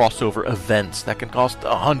 or crossover events that can cost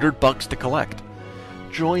 $100 to collect.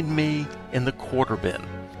 Join me in the Quarterbin,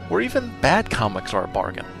 where even bad comics are a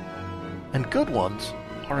bargain, and good ones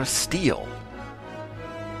are a steal.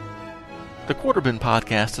 The Quarterbin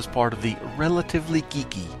Podcast is part of the Relatively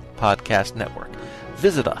Geeky Podcast Network.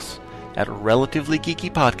 Visit us at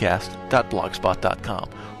relativelygeekypodcast.blogspot.com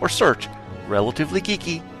or search Relatively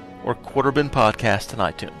Geeky or Quarterbin Podcast in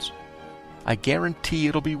iTunes. I guarantee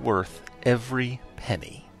it'll be worth every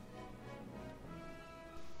penny.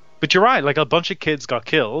 But you're right, like a bunch of kids got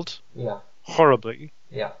killed. Yeah. Horribly.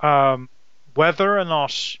 Yeah. Whether or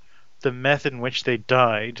not the method in which they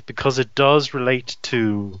died, because it does relate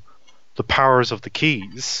to the powers of the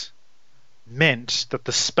keys, meant that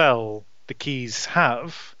the spell the keys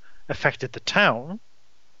have affected the town.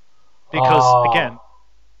 Because, again,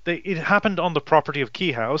 it happened on the property of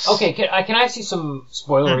Key House. Okay, can I ask you some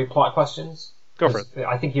spoilery plot questions? Go for it.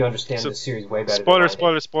 I think you understand this series way better Spoiler, than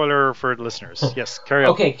I do. spoiler for the listeners. Yes, carry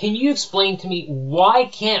on. Okay, can you explain to me why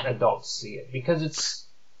can't adults see it? Because it's...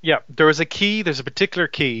 Yeah, there's a particular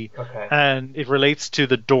key, Okay. and it relates to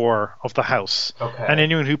the door of the house. Okay. And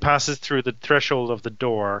anyone who passes through the threshold of the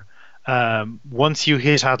door, once you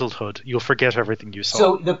hit adulthood, you'll forget everything you saw.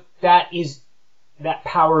 So that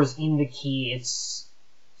power is in the key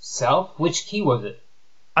itself? Which key was it?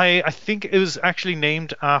 I think it was actually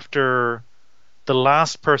named after the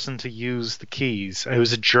last person to use the keys. It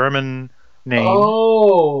was a German name.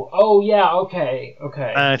 Oh, yeah, okay.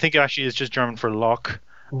 And I think it actually is just German for Locke.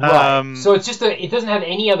 Right. So it's just it doesn't have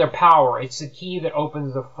any other power. It's the key that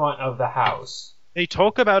opens the front of the house. They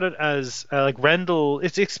talk about it as like Rendell.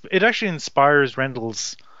 It actually inspires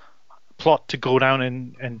Rendell's plot to go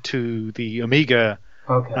down into the Omega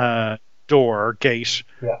gate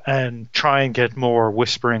and try and get more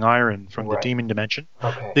whispering iron from the demon dimension.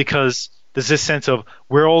 Okay. Because there's this sense of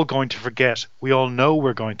we're all going to forget. We all know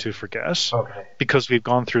we're going to forget because we've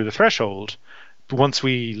gone through the threshold. Once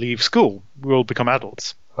we leave school, we'll become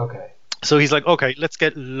adults. Okay. So he's like, okay, let's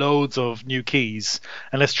get loads of new keys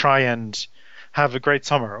and let's try and have a great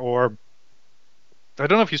summer. Or I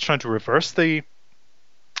don't know if he's trying to reverse the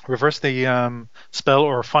spell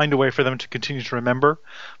or find a way for them to continue to remember.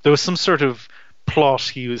 There was some sort of plot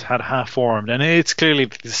he had half formed, and it's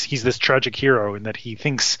clearly he's this tragic hero in that he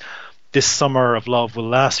thinks this summer of love will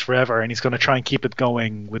last forever, and he's going to try and keep it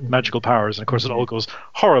going with magical powers. And of course, it all goes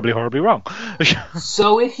horribly, horribly wrong.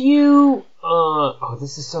 So if you,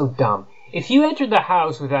 this is so dumb. If you entered the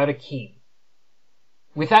house without a key,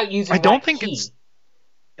 without using key,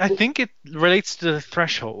 I think it relates to the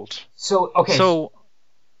threshold. So okay. So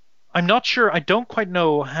I'm not sure. I don't quite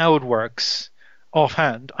know how it works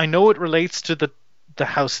offhand. I know it relates to the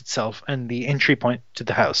house itself and the entry point to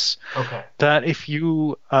the house. Okay. That if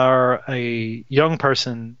you are a young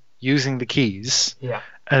person using the keys, and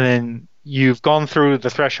then you've gone through the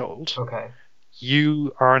threshold,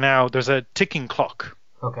 you are now, there's a ticking clock.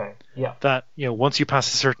 Okay. Yeah. That, once you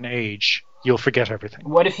pass a certain age, you'll forget everything.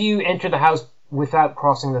 What if you enter the house without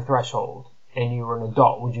crossing the threshold and you were an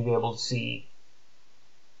adult? Would you be able to see?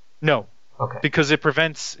 No. Okay. Because it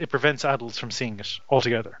prevents adults from seeing it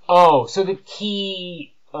altogether. Oh, so the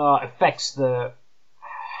key affects the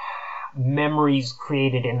memories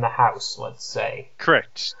created in the house, let's say.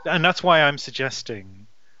 Correct. And that's why I'm suggesting,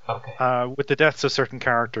 with the deaths of certain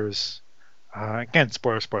characters, again,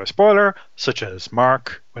 spoiler, such as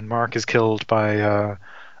Mark, when Mark is killed by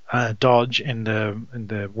Dodge in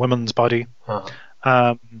the woman's body,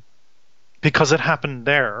 because it happened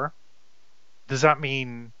there, does that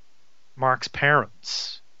mean Mark's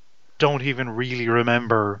parents don't even really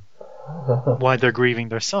remember why they're grieving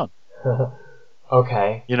their son?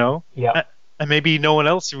 Okay. Yeah. And maybe no one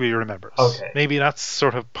else really remembers. Okay. Maybe that's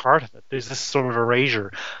sort of part of it. There's this sort of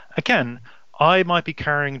erasure. Again, I might be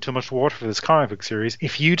carrying too much water for this comic book series.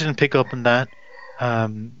 If you didn't pick up on that,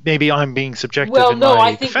 maybe I'm being subjective in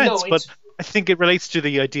my defense, but I think it relates to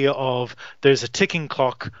the idea of there's a ticking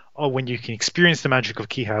clock when you can experience the magic of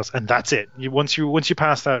Key House, and that's it. Once you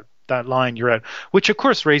pass that line, you're out. Which, of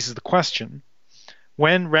course, raises the question,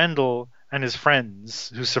 when Rendell and his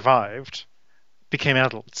friends who survived became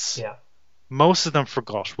adults, most of them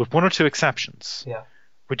forgot, with one or two exceptions,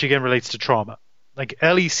 which again relates to trauma. Like,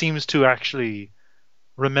 Ellie seems to actually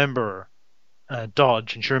remember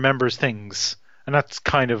Dodge, and she remembers things, and that's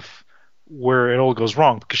kind of where it all goes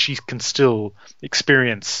wrong, because she can still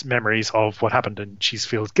experience memories of what happened and she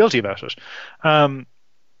feels guilty about it.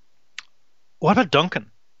 What about Duncan?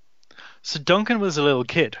 So Duncan was a little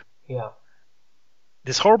kid. Yeah.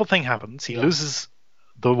 This horrible thing happens. He loses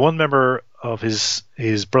the one member of his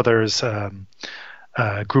brother's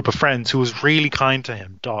group of friends who was really kind to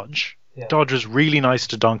him, Dodge. Yeah. Dodge was really nice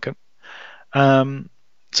to Duncan.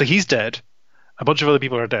 So he's dead. A bunch of other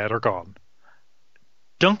people are dead or gone.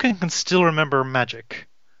 Duncan can still remember magic,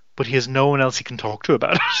 but he has no one else he can talk to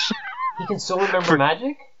about it. He can still remember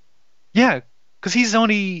magic? Yeah, because he's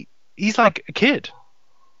like a kid.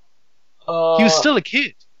 He was still a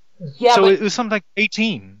kid. Yeah, so but... it was something like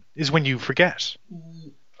 18 is when you forget.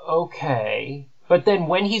 Okay. But then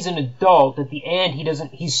when he's an adult, at the end,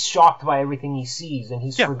 he's shocked by everything he sees, and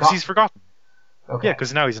he's forgotten. Yeah, he's forgotten. Okay. Yeah,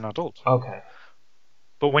 because now he's an adult. Okay.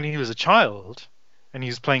 But when he was a child, and he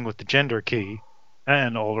was playing with the gender key,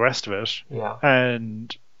 and all the rest of it,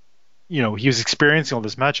 and, he was experiencing all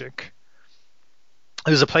this magic,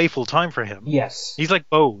 it was a playful time for him. Yes. He's like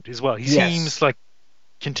Bode as well. He seems like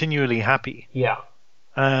continually happy. Yeah.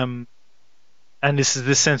 And this is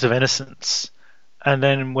this sense of innocence. And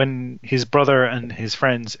then when his brother and his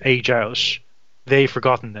friends age out, they've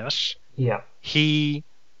forgotten it. Yeah. He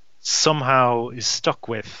somehow is stuck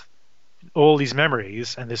with all these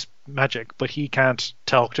memories and this magic, but he can't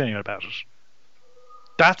talk to anyone about it.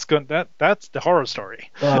 That's good. That's the horror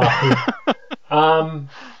story.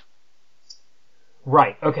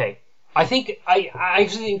 Right. Okay.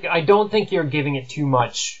 I don't think you're giving it too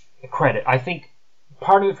much credit. I think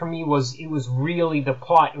part of it for me was it was really the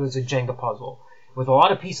plot. It was a Jenga puzzle with a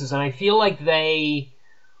lot of pieces, and I feel like they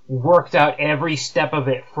worked out every step of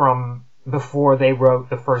it from before they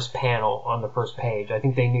wrote the first panel on the first page. I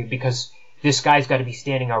think they knew, because this guy's got to be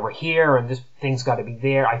standing over here and this thing's got to be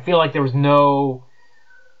there. I feel like there was no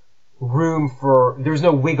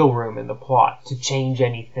wiggle room in the plot to change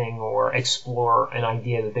anything or explore an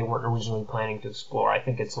idea that they weren't originally planning to explore. I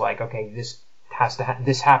think it's like, okay, this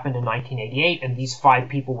happened in 1988, and these 5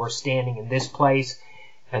 people were standing in this place,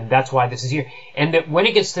 and that's why this is here. And that when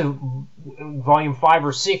it gets to volume 5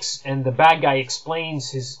 or 6, and the bad guy explains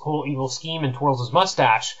his whole evil scheme and twirls his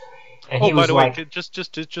mustache, and he was like, way, just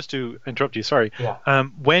to interrupt you, sorry. Yeah.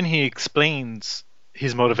 When he explains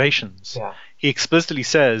his motivations, he explicitly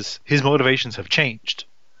says his motivations have changed.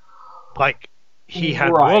 Like, he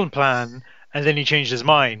had one plan, and then he changed his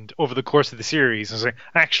mind over the course of the series and was like,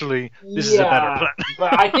 actually, this is a better plan.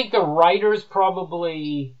 But I think the writers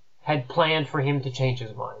probably had planned for him to change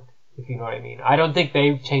his mind, if you know what I mean. I don't think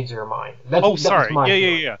they changed their mind. Sorry.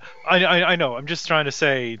 Yeah. I know. I'm just trying to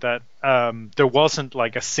say that there wasn't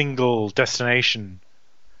like a single destination.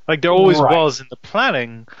 Like, there always was in the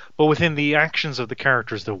planning, but within the actions of the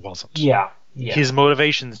characters, there wasn't. Yeah. His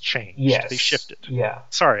motivations changed. Yes. They shifted. Yeah.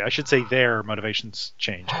 Sorry, I should say their motivations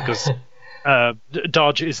changed, because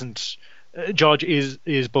Dodge is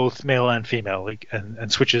both male and female, like,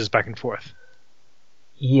 and switches back and forth.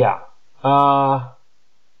 Yeah. Where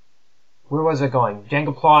was I going?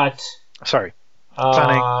 Jenga plot. Sorry.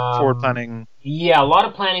 Forward planning. Yeah, a lot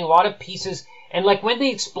of planning, a lot of pieces. And like when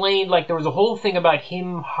they explained, like there was a whole thing about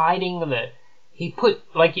him hiding he put,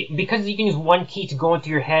 like, because you can use one key to go into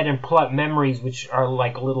your head and pull out memories, which are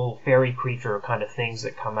like little fairy creature kind of things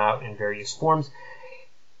that come out in various forms.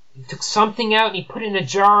 He took something out and he put it in a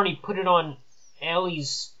jar and he put it on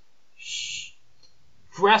Ellie's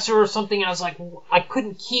dresser or something, and I was like, I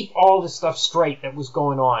couldn't keep all this stuff straight that was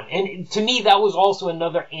going on. And to me, that was also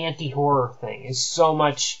another anti-horror thing. It's so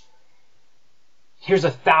much, here's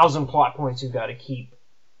 1,000 plot points you've got to keep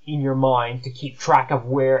in your mind to keep track of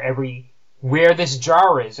where this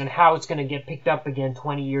jar is and how it's going to get picked up again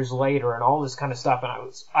 20 years later and all this kind of stuff.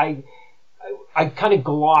 And I kind of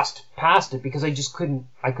glossed past it because I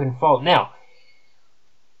couldn't follow. Now,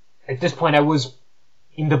 at this point,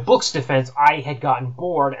 in the book's defense, I had gotten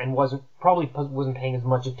bored and wasn't paying as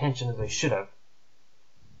much attention as I should have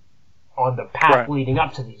on the path leading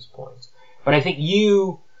up to these points. But I think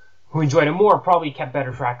you, who enjoyed it more, probably kept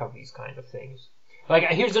better track of these kind of things. Like,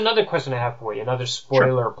 here's another question I have for you, another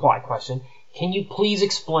spoiler plot question. Can you please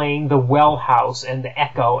explain the well house and the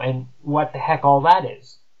echo and what the heck all that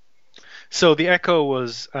is? So the echo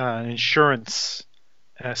was an insurance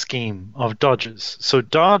scheme of Dodge's. So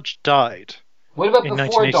Dodge died. What about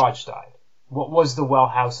before Dodge died? What was the well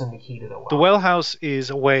house and the key to the well? The well house is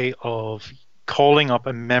a way of calling up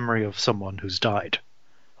a memory of someone who's died.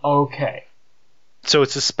 Okay. So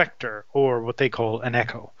it's a specter, or what they call an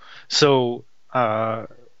echo. So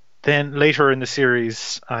then later in the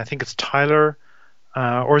series, I think it's Tyler,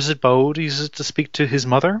 or is it Bode, uses it to speak to his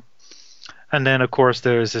mother. And then, of course,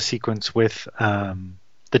 there's a sequence with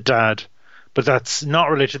the dad, but that's not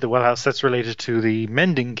related to the well house. That's related to the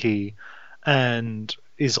mending key, and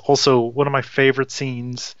is also one of my favorite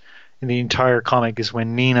scenes in the entire comic is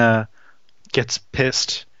when Nina gets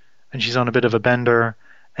pissed and she's on a bit of a bender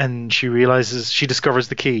and she discovers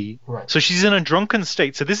the key. Right. So she's in a drunken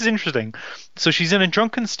state. So this is interesting. So she's in a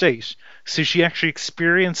drunken state. So she actually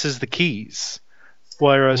experiences the keys.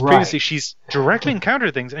 Whereas previously she's directly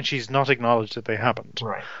encountered things and she's not acknowledged that they happened.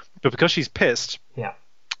 Right. But because she's pissed,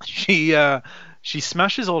 she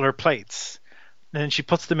smashes all her plates and she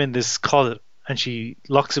puts them in this closet and she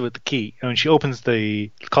locks it with the key. And when she opens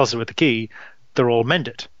the closet with the key, they're all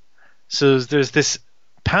mended. So there's this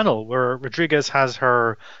panel where Rodriguez has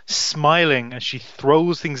her smiling as she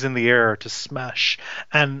throws things in the air to smash.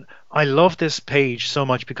 And I love this page so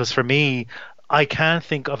much because for me, I can't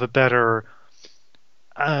think of a better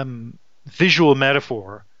visual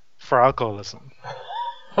metaphor for alcoholism.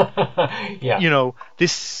 Yeah. You know, the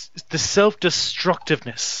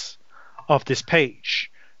self-destructiveness of this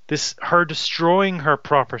page, her destroying her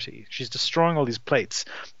property. She's destroying all these plates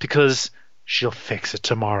because she'll fix it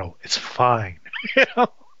tomorrow. It's fine. You know?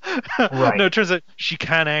 Right. No, it turns out she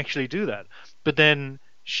can actually do that. But then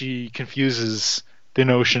she confuses the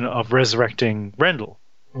notion of resurrecting Rendell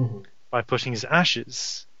by putting his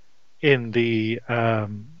ashes in the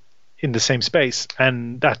same space,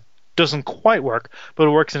 and that doesn't quite work, but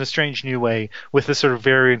it works in a strange new way with this sort of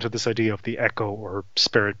variant of this idea of the echo or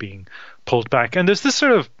spirit being pulled back. And there's this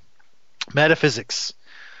sort of metaphysics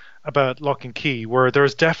about Locke and Key where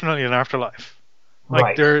there's definitely an afterlife.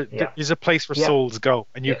 Like there is a place where souls go,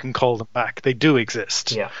 and you can call them back. They do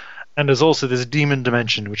exist. Yeah. And there's also this demon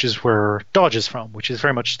dimension, which is where Dodge is from, which is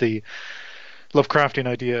very much the Lovecraftian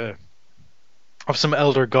idea of some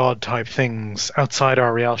elder god type things outside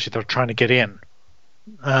our reality that are trying to get in.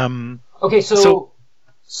 Okay, so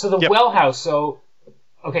the well house. So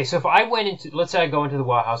if I went into, let's say I go into the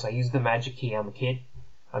well house, I use the magic key. I'm a kid.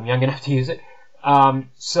 I'm young enough to use it.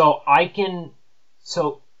 So I can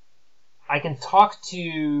talk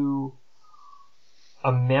to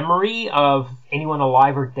a memory of anyone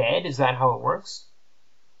alive or dead. Is that how it works?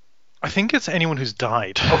 I think it's anyone who's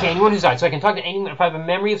died. Okay, anyone who's died. So I can talk to anyone. If I have a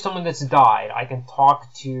memory of someone that's died, I can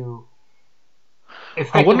talk to.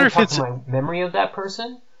 I wonder if it's my memory of that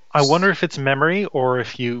person. I wonder if it's memory or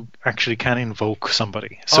if you actually can invoke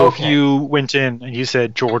somebody. So if you went in and you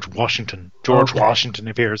said George Washington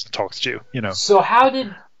appears and talks to you, you know. So how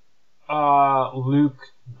did Luke,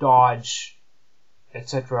 Dodge,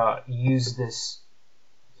 etc. use this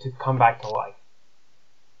to come back to life?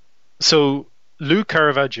 So Lou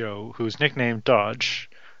Caravaggio, who's nicknamed Dodge,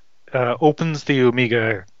 opens the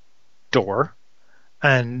Omega door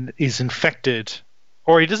and is infected.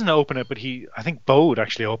 Or he doesn't open it, but I think Bode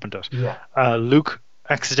actually opened it. Yeah. Luke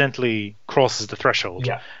accidentally crosses the throughold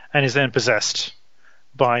and is then possessed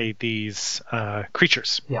by these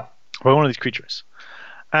creatures. Yeah. By one of these creatures.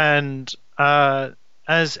 And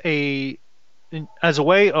as a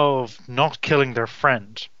way of not killing their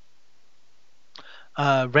friend,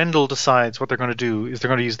 Rendell decides what they're going to do is they're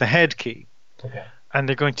going to use the head key. Okay. And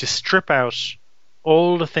they're going to strip out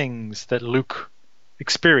all the things that Luke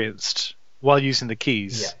experienced while using the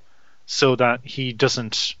keys so that he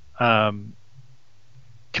doesn't commit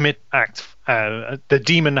acts. The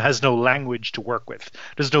demon has no language to work with.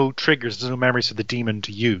 There's no triggers, there's no memories for the demon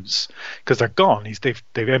to use because they're gone. They've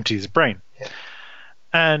emptied his brain. Yeah.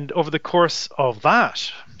 And over the course of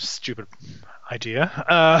that stupid idea,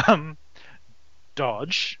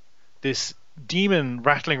 Dodge, this demon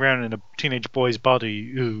rattling around in a teenage boy's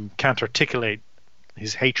body who can't articulate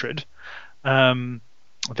his hatred,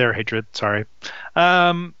 their hatred, sorry,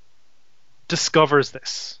 discovers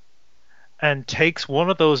this and takes one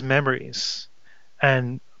of those memories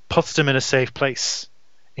and puts them in a safe place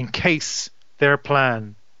in case their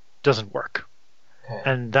plan doesn't work. Okay.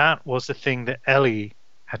 And that was the thing that Ellie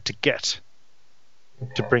had to get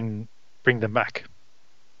to bring them back.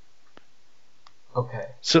 Okay.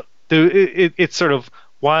 So it's sort of,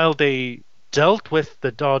 while they dealt with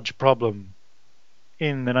the Dodge problem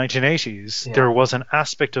in the 1980s, there was an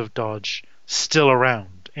aspect of Dodge still around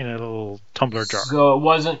in a little tumbler jar. So it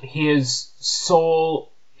wasn't his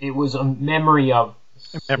soul, it was a memory of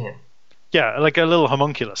him. Yeah, like a little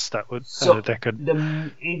homunculus that could.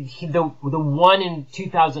 The one in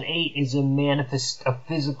 2008 is a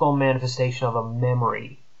physical manifestation of a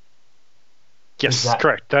memory. Yes,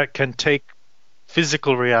 correct. That can take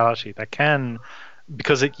physical reality. That can,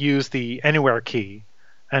 because it used the Anywhere key,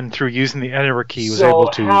 and through using the Anywhere key was able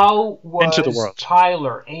to enter the world. So how was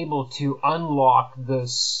Tyler able to unlock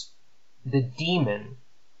the demon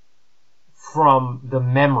from the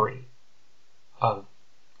memory of...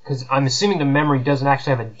 Because I'm assuming the memory doesn't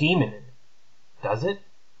actually have a demon in it. Does it?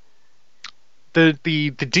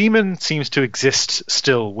 The demon seems to exist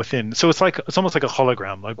still within. So it's almost like a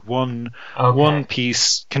hologram. Like one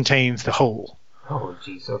piece contains the whole. Oh,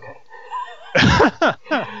 jeez. Okay.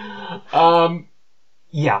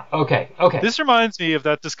 Yeah. Okay. This reminds me of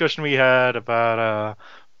that discussion we had about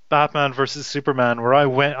Batman versus Superman,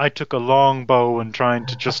 where I took a long bow and trying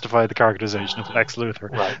to justify the characterization of Lex Luthor.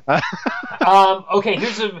 Right. Okay.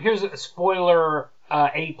 Here's a spoiler.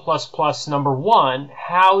 A++ number 1.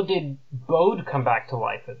 How did Bode come back to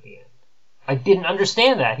life at the end? I didn't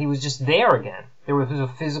understand that. He was just there again. There was a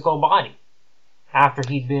physical body after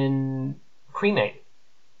he'd been cremated.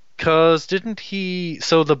 Because didn't he?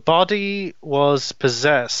 So the body was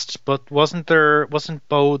possessed, but wasn't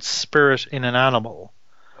Bode's spirit in an animal?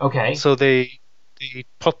 Okay. So they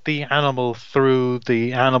put the animal through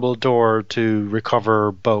the animal door to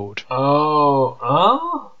recover Bode.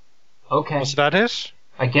 Oh. Okay. Was that it?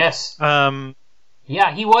 I guess.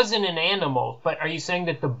 Yeah, he wasn't an animal, but are you saying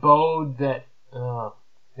that the Bode that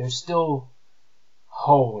there's still...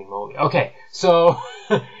 Holy moly. Okay, so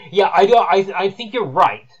yeah, I think you're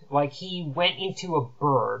right. Like, he went into a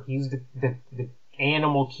bird. He used the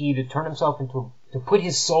animal key to turn himself to put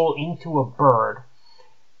his soul into a bird.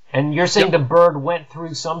 And you're saying the bird went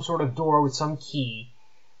through some sort of door with some key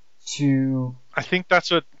to... I think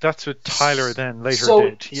that's what Tyler then later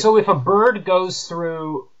did. Yeah. So if a bird goes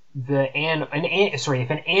through if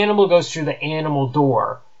an animal goes through the animal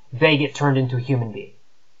door, they get turned into a human being.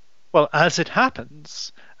 Well, as it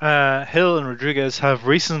happens, Hill and Rodriguez have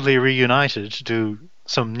recently reunited to do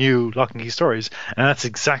some new Locke and Key stories, and that's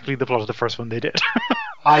exactly the plot of the first one they did.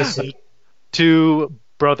 I see. 2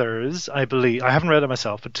 brothers, I believe, I haven't read it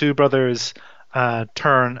myself, but 2 brothers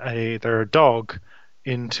turn their dog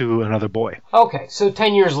into another boy. Okay, so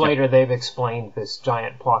 10 years later, they've explained this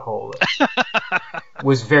giant plot hole that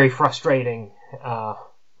was very frustrating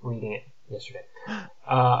reading it yesterday.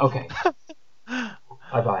 Okay.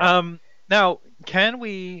 Bye-bye. Now, can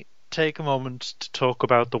we take a moment to talk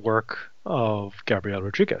about the work of Gabriel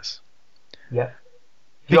Rodriguez? Yeah.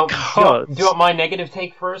 Do you want my negative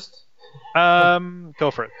take first?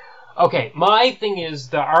 Go for it. Okay, my thing is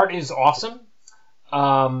the art is awesome.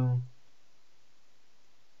 I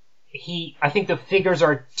think the figures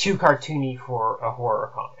are too cartoony for a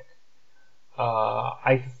horror comic.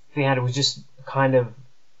 I found it was just kind of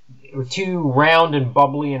too round and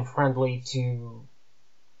bubbly and friendly to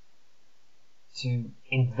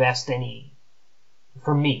invest any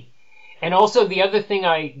for me. And also the other thing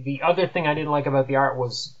I didn't like about the art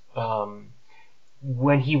was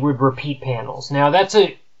when he would repeat panels. Now that's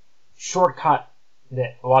a shortcut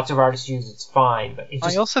that lots of artists use. It's fine, but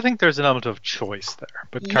I also think there's an element of choice there.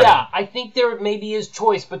 But I think there maybe is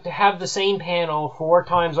choice, but to have the same panel 4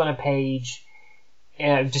 times on a page,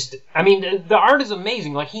 the art is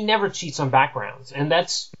amazing. Like, he never cheats on backgrounds, and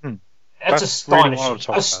that's astonishing.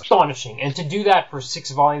 Really astonishing. And to do that for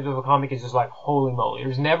 6 volumes of a comic is just like, holy moly.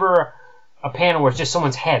 There's never a panel where it's just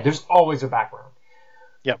someone's head. There's always a background.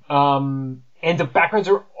 Yep. And the backgrounds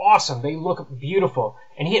are awesome. They look beautiful.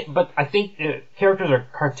 But I think the characters are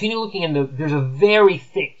cartoony looking, and he has a very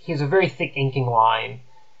thick inking line,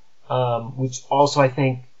 which also I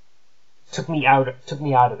think took me out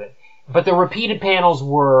of it. But the repeated panels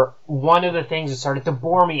were one of the things that started to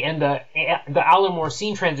bore me, and the Alan Moore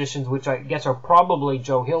scene transitions, which I guess are probably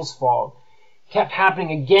Joe Hill's fault, kept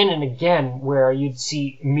happening again and again, where you'd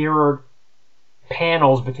see mirrored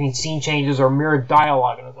panels between scene changes or mirrored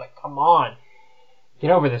dialogue, and I was like, come on,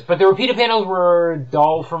 get over this. But the repeated panels were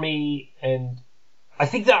dull for me, and I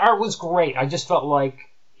think the art was great. I just felt like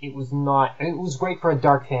it was great for a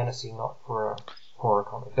dark fantasy, not for a horror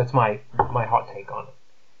comic. That's my hot take on it.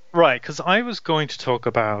 Right, because I was going to talk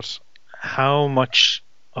about how much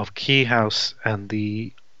of Key House and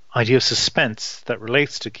the idea of suspense that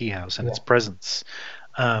relates to Key House and its presence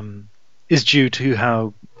is due to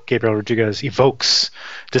how Gabriel Rodriguez evokes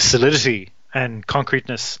the solidity and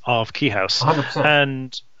concreteness of Key House. 100%.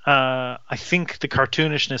 And I think the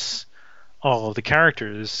cartoonishness of the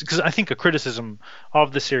characters, because I think a criticism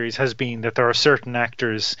of the series has been that there are certain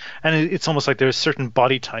actors, and it's almost like there's certain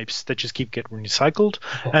body types that just keep getting recycled,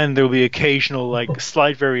 and there will be occasional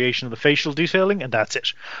slight variation of the facial detailing, and that's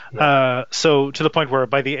it. Yeah. So to the point where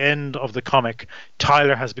by the end of the comic,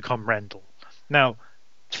 Tyler has become Rendell. Now,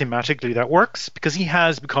 thematically that works because he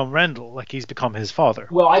has become Rendell, like he's become his father.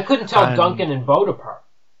 Well, I couldn't tell Duncan and Bode apart.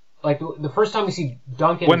 Like, the first time we see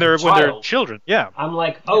Duncan when they're children, yeah. I'm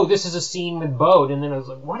like, oh, this is a scene with Bode, and then I was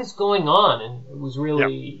like, what is going on? And it was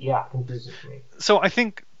really, confusing for me. So I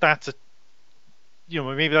think that's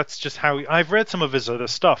maybe that's just how I've read some of his other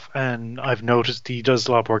stuff, and I've noticed he does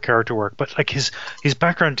a lot more character work. But like his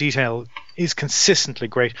background detail is consistently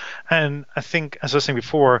great. And I think, as I was saying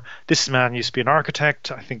before, this man used to be an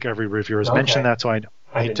architect. I think every reviewer has mentioned that, so I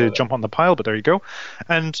hate to jump on the pile, but there you go.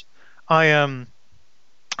 And I've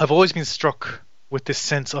always been struck with this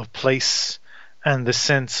sense of place and the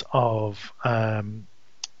sense of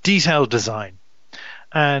detailed design.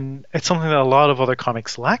 And it's something that a lot of other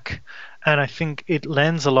comics lack. And I think it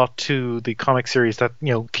lends a lot to the comic series that,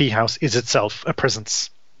 Key House is itself a presence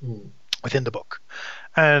within the book.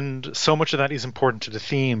 And so much of that is important to the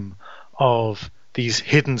theme of these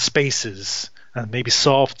hidden spaces and maybe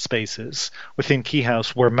soft spaces within Key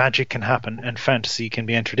House where magic can happen and fantasy can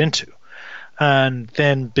be entered into. And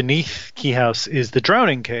then beneath Key House is the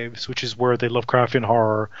Drowning Caves, which is where the Lovecraftian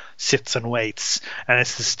horror sits and waits. And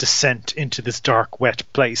it's this descent into this dark, wet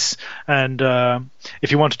place. And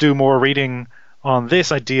if you want to do more reading on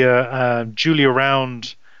this idea, Julia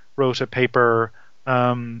Round wrote a paper,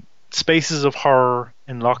 Spaces of Horror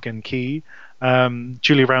in Locke and Key.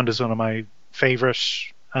 Julia Round is one of my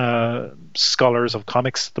favorite scholars of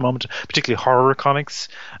comics at the moment, particularly horror comics.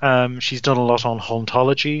 She's done a lot on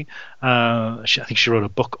hauntology. I think she wrote a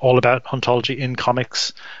book all about hauntology in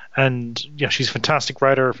comics, and she's a fantastic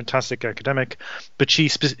writer, a fantastic academic. But she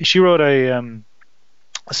wrote a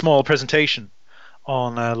small presentation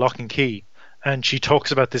on Locke and Key, and she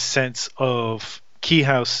talks about this sense of Key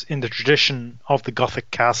House in the tradition of the Gothic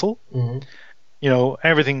castle.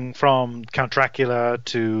 Everything from Count Dracula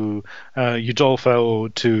to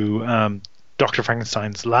Udolpho to Dr.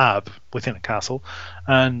 Frankenstein's lab within a castle,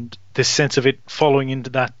 and this sense of it following into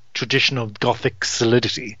that tradition of Gothic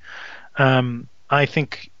solidity. I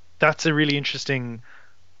think that's a really interesting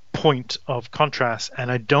point of contrast,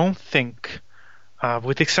 and I don't think,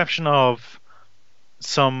 with the exception of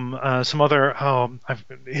some other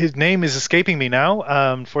his name is escaping me now,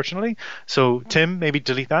 unfortunately, so Tim, maybe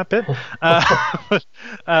delete that bit.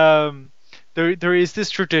 There is this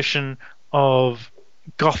tradition of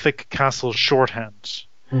Gothic castle shorthand,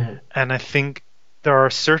 and I think there are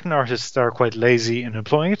certain artists that are quite lazy in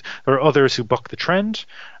employing it. There are others who buck the trend.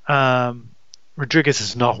 Rodriguez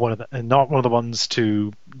is not one of the ones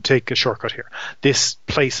to take a shortcut here. This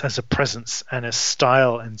place has a presence and a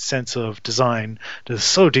style and sense of design that is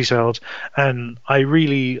so detailed, and I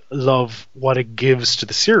really love what it gives to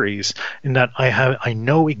the series. In that I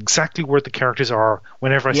know exactly where the characters are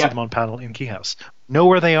whenever I see them on panel in Key House. Know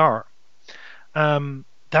where they are.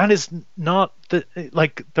 That is not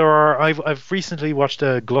I've recently watched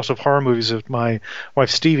a glut of horror movies with my wife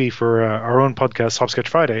Stevie for our own podcast Hopscotch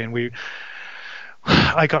Friday, and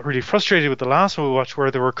I got really frustrated with the last one we watched,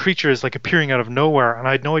 where there were creatures like appearing out of nowhere, and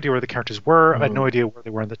I had no idea where the characters were. I had no idea where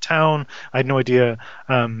they were in the town. I had no idea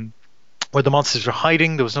where the monsters were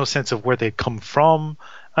hiding. There was no sense of where they'd come from.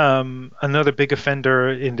 Another big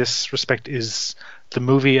offender in this respect is the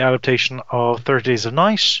movie adaptation of 30 Days of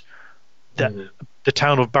Night. The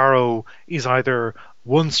town of Barrow is either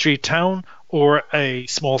one street town or a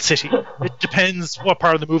small city. It depends what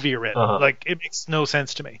part of the movie you're in. It makes no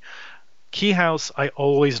sense to me. Key House, I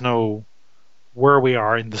always know where we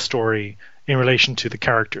are in the story in relation to the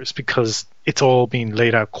characters, because it's all being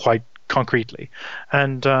laid out quite concretely.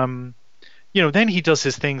 And then he does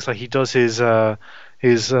his things, like he does his was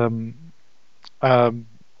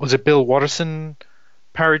it Bill Watterson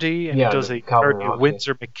parody, and he does a parody of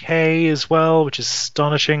Windsor McKay as well, which is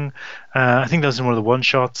astonishing. I think that was in one of the one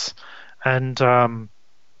shots. And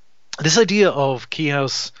this idea of Key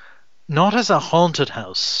House not as a haunted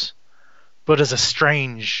house, but as a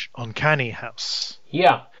strange, uncanny house.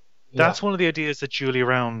 That's one of the ideas that Julia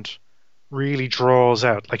Round really draws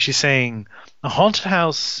out. Like she's saying, a haunted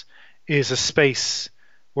house is a space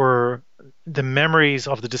where the memories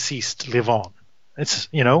of the deceased live on. It's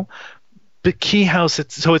but Key House,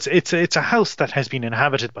 it's a house that has been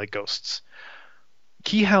inhabited by ghosts.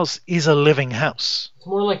 Key House is a living house. It's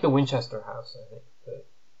more like the Winchester house, I think.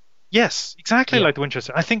 Yes, exactly like the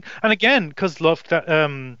Winchester. I think, and again, because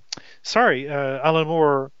Alan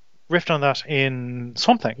Moore riffed on that in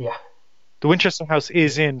Swamp Thing. The Winchester house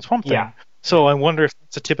is in Swamp Thing. So I wonder if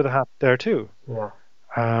it's a tip of the hat there too. Well,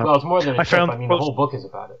 it's more than a tip. I mean, the whole book is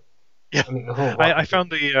about it. I mean, the whole I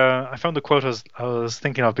found the quote I was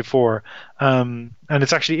thinking of before, and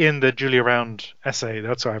it's actually in the Julia Round essay.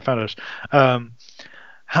 That's where I found it.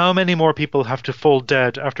 How many more people have to fall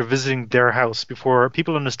dead after visiting their house before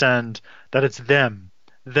people understand that it's them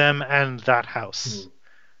and that house?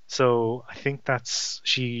 So I think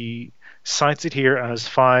she cites it here as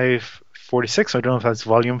 546. I don't know if that's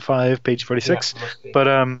volume 5, page 46.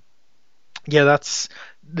 But that's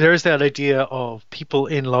there's that idea of people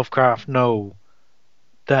in Lovecraft know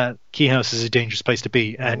that Key House is a dangerous place to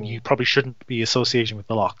be, and you probably shouldn't be associating with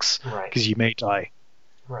the Locks because you may die.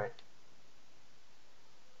 Right.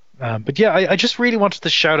 But yeah, I just really wanted to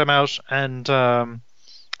shout him out, and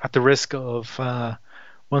at the risk of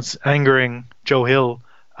once angering Joe Hill,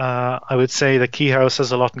 I would say that Key House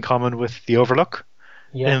has a lot in common with the Overlook,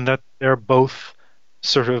 in that they're both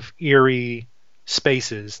sort of eerie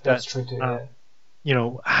spaces That's true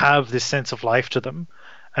too, have this sense of life to them.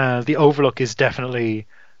 The Overlook is definitely,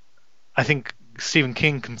 I think Stephen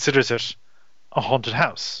King considers it a haunted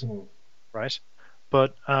house, right?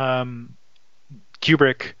 But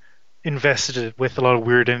Kubrick invested it with a lot of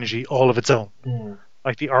weird energy all of its own.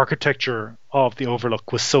 Like the architecture of the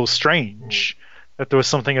Overlook was so strange that there was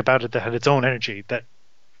something about it that had its own energy that,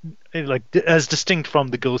 as distinct from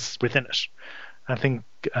the ghosts within it. I think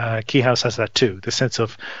Key House has that too, the sense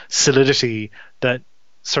of solidity that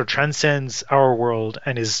sort of transcends our world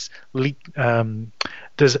and is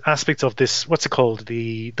there's aspects of this, what's it called,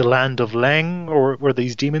 the land of Leng, or where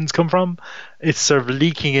these demons come from. It's sort of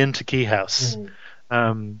leaking into Key House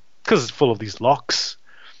because it's full of these locks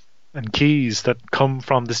and keys that come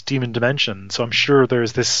from this demon dimension. So I'm sure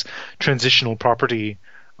there's this transitional property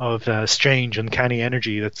of strange, uncanny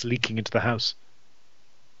energy that's leaking into the house.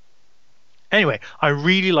 Anyway, I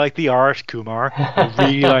really like the art, Kumar. I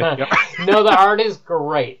really like the art. No, the art is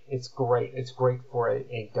great. It's great. It's great for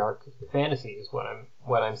a dark fantasy, is what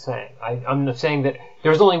I'm saying. I'm saying that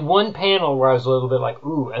there's only one panel where I was a little bit like,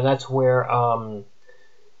 ooh, and that's where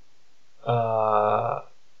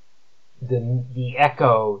the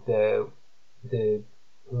Echo, the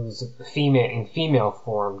who's female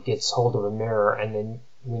form, gets hold of a mirror, and then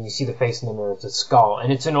when you see the face in the mirror, it's a skull,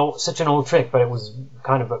 and it's such an old trick, but it was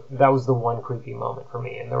kind of that was the one creepy moment for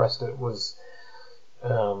me, and the rest of it was,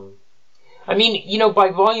 by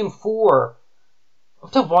volume 4,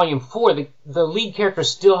 up to volume 4, the lead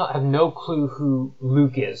characters still have no clue who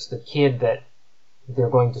Luke is, the kid that they're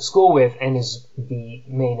going to school with, and is the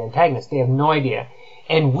main antagonist. They have no idea,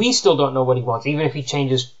 and we still don't know what he wants, even if he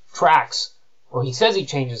changes tracks, or he says he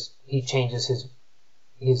changes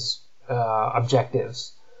his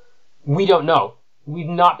objectives. We don't know. We've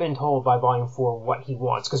not been told by volume 4 what he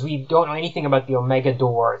wants, because we don't know anything about the Omega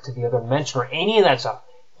door to the other dimension or any of that stuff.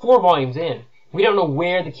 4 volumes in, we don't know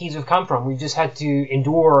where the keys have come from. We've just had to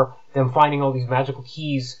endure them finding all these magical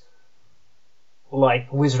keys,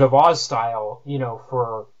 like Wizard of Oz style,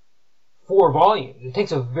 for 4 volumes. It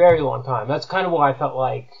takes a very long time. That's kind of why I felt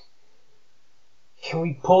like, can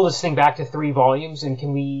we pull this thing back to 3 volumes, and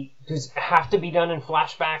does it have to be done in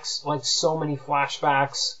flashbacks, like so many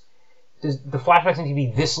flashbacks? Does the flashbacks need to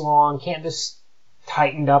be this long? Can't this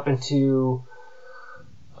tightened up into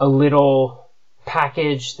a little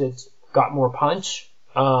package that's got more punch?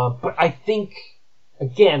 But I think,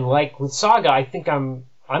 again, like with Saga, I think I'm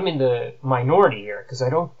in the minority here, because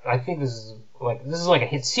I think this is like a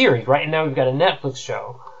hit series, right? And now we've got a Netflix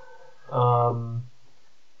show.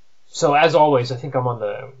 So as always, I think I'm on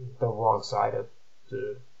the wrong side of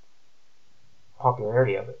the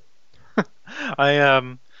popularity of it.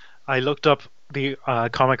 I looked up the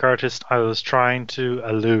comic artist I was trying to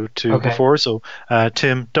allude to before, so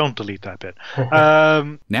Tim, don't delete that bit.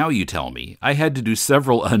 Now you tell me. I had to do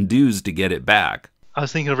several undos to get it back. I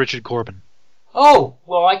was thinking of Richard Corbin. Oh,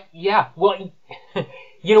 well, you know what?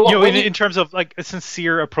 In terms of like a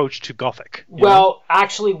sincere approach to Gothic. Well,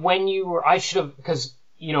 actually, I should have, because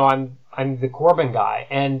I'm the Corbin guy,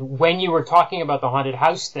 and when you were talking about the haunted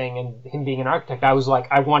house thing and him being an architect, I was like,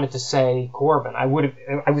 I wanted to say Corbin. I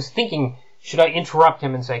was thinking, should I interrupt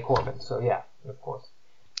him and say Corbin? So yeah, of course.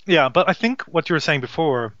 Yeah, but I think what you were saying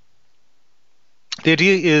before, the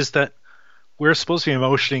idea is that we're supposed to be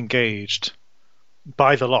emotionally engaged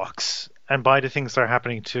by the Locks and by the things that are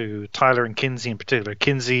happening to Tyler and Kinsey in particular.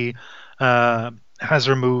 Kinsey has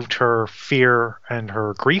removed her fear and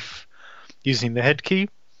her grief using the head key.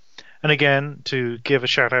 And again, to give a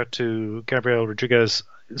shout out to Gabriel Rodriguez,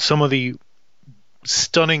 some of the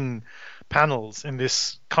stunning panels in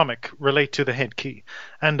this comic relate to the head key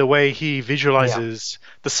and the way he visualizes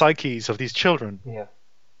the psyches of these children. Yeah.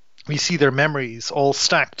 We see their memories all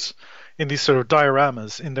stacked in these sort of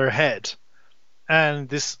dioramas in their head. And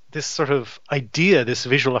this sort of idea, this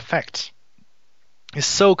visual effect, is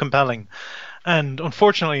so compelling. And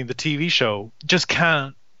unfortunately, the TV show just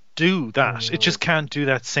can't do that. It just can't do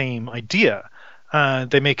that same idea.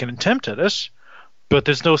 They make an attempt at it, but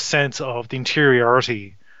there's no sense of the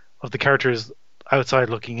interiority of the characters outside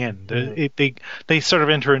looking in. They sort of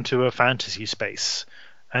enter into a fantasy space,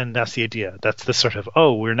 And that's the idea. That's the sort of,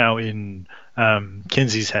 we're now in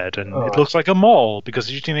Kinsey's head, and it looks like a mall because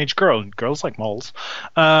she's a teenage girl, and girls like malls.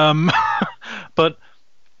 But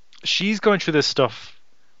she's going through this stuff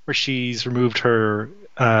where she's removed her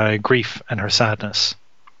grief and her sadness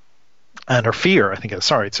and her fear. I think it's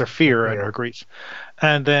her fear and her grief.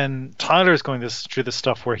 And then Tyler's going through this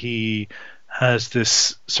stuff where he has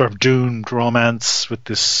this sort of doomed romance with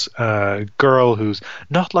this girl who's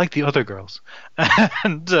not like the other girls.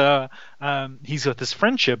 And he's got this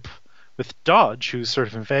friendship with Dodge, who's sort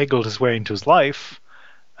of inveigled his way into his life,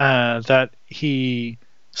 that he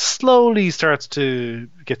slowly starts to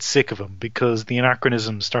get sick of him because the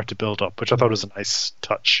anachronisms start to build up, which I thought was a nice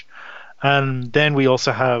touch. And then we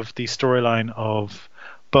also have the storyline of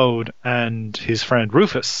Bode and his friend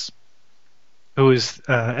Rufus, who is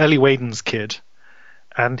Ellie Whedon's kid,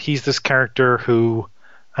 and he's this character who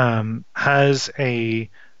has I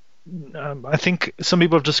think some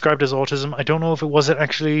people have described as autism. I don't know if it was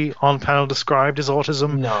actually on panel described as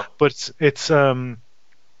autism. No, but it's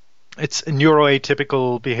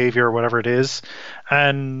neuroatypical behavior or whatever it is,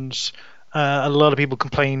 and a lot of people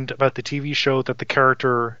complained about the TV show that the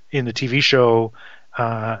character in the TV show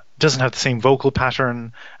doesn't have the same vocal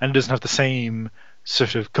pattern and doesn't have the same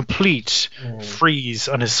sort of complete freeze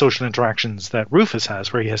on his social interactions that Rufus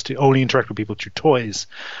has, where he has to only interact with people through toys.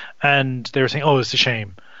 And they were saying, it's a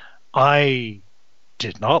shame. I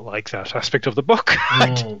did not like that aspect of the book.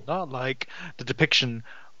 I did not like the depiction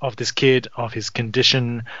of this kid, of his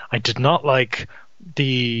condition. I did not like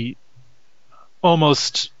the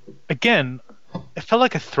almost, again, it felt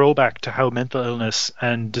like a throwback to how mental illness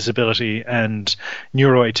and disability and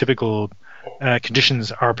neuroatypical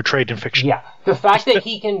conditions are portrayed in fiction. Yeah, the fact that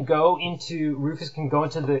Rufus can go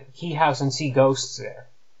into the Key house and see ghosts there.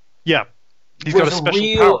 Yeah, he's got a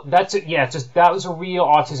special power. That was a real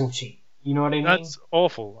autism cheat. You know what I mean? That's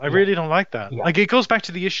awful. I really don't like that. Yeah. Like, it goes back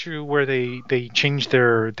to the issue where they changed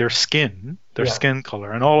their skin, skin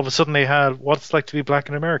color, and all of a sudden they had what it's like to be black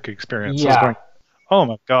in America experience. Yeah. Going, oh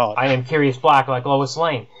my god. I am curious black like Lois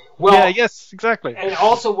Lane. Well, yeah, yes, exactly. And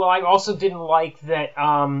also, I also didn't like that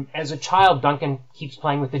as a child, Duncan keeps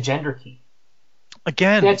playing with the gender key.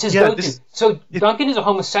 Again, that's his go-to. Duncan is a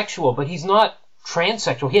homosexual, but he's not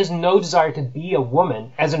transsexual. He has no desire to be a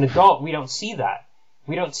woman. As an adult, we don't see that.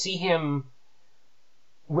 We don't see him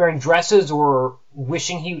wearing dresses or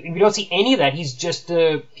wishing we don't see any of that. He's just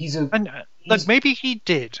maybe he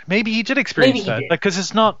did. Maybe he did experience that. Because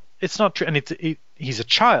it's not true, and he's a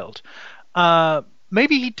child.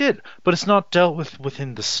 Maybe he did, but it's not dealt with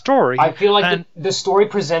within the story. I feel like the story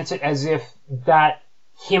presents it as if that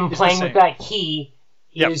him playing with that key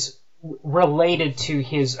is related to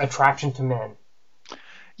his attraction to men.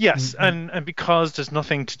 Yes, and because there's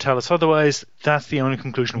nothing to tell us otherwise, that's the only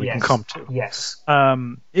conclusion we can come to. Yes.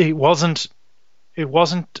 It wasn't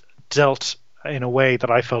dealt in a way that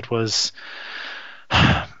I felt was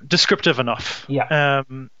descriptive enough. Yeah.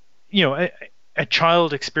 A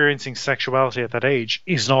child experiencing sexuality at that age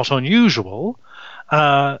is not unusual.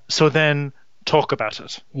 So then talk about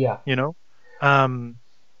it. Yeah.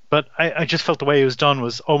 But I just felt the way it was done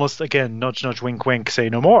was almost, again, nudge, nudge, wink, wink, say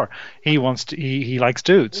no more. He likes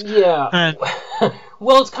dudes. Yeah. And,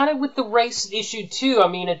 well, it's kind of with the race issue, too. I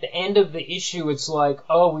mean, at the end of the issue, it's like,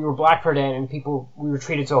 we were black for a day, and we were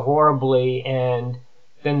treated so horribly, and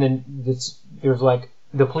then there's like,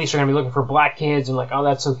 the police are going to be looking for black kids, and like,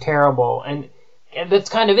 that's so terrible. And that's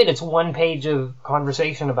kind of it. It's one page of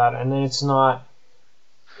conversation about it, and then it's not...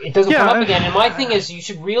 It doesn't come up again. And my thing is, you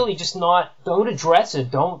should really just don't address it.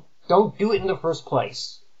 Don't do it in the first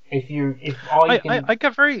place. I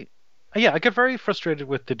get very frustrated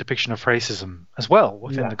with the depiction of racism as well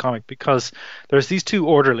within the comic, because there's these two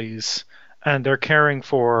orderlies, and they're caring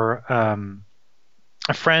for a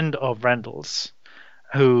friend of Randall's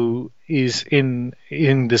who is in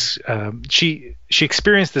this. She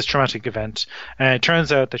experienced this traumatic event, and it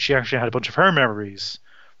turns out that she actually had a bunch of her memories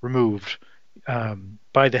removed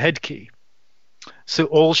by the head key. So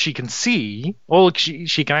all she can see, all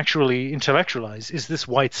she can actually intellectualize is this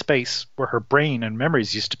white space where her brain and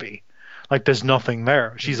memories used to be. Like, there's nothing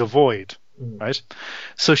there. She's a void, right?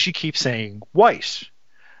 So she keeps saying white,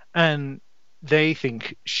 and they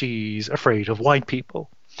think she's afraid of white people.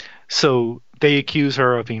 So they accuse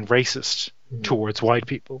her of being racist towards white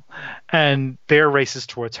people, and they're racist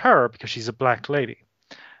towards her because she's a black lady.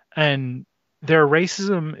 And their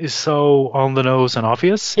racism is so on the nose and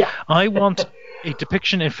obvious. Yeah. I want a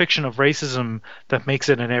depiction in fiction of racism that makes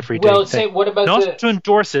it an everyday thing. What about not to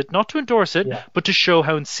endorse it, yeah. but to show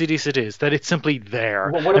how insidious it is, that it's simply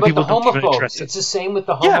there. Well, what about the homophobes? It's the same with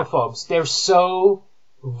the homophobes. They're so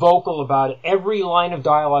vocal about it. Every line of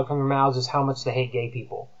dialogue from their mouths is how much they hate gay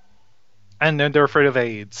people. And then they're afraid of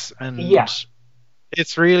AIDS. And Yeah.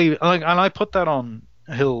 it's really... and I put that on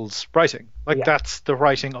Hill's writing. Like, Yeah. that's the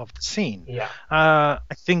writing of the scene. Yeah. I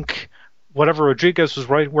think whatever Rodriguez was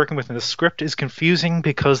working with in the script is confusing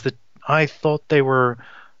because I thought they were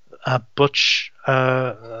butch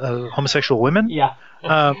homosexual women. Yeah.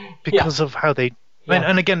 Because of how they... Yeah.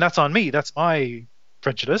 And again, that's on me. That's my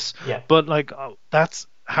prejudice. Yeah. But, like, that's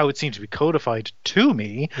how it seemed to be codified to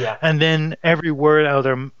me. Yeah. And then every word out of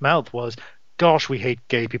their mouth was, gosh, we hate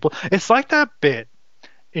gay people. It's like that bit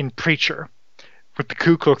in Preacher with the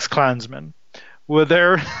Ku Klux Klansmen where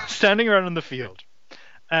they're standing around in the field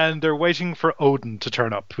and they're waiting for Odin to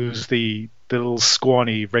turn up, who's the little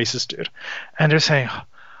scrawny racist dude. And they're saying,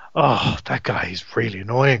 oh, that guy is really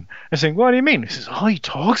annoying. They're saying, what do you mean? He says, all he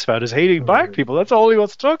talks about is hating black people. That's all he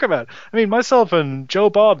wants to talk about. I mean, myself and Joe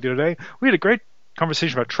Bob the other day, we had a great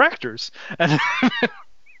conversation about tractors. And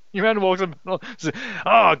your man walks up and says,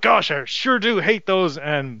 oh, gosh, I sure do hate those,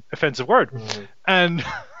 and offensive word. Mm-hmm. And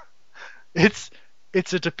it's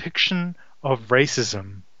a depiction of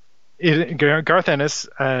racism. Garth Ennis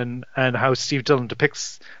and how Steve Dillon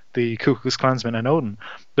depicts the Ku Klux Klansman and Odin,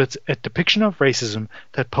 but it's a depiction of racism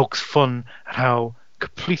that pokes fun at how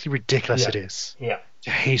completely ridiculous it is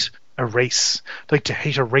to hate a race, like to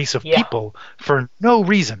hate a race of people for no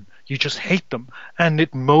reason. You just hate them, and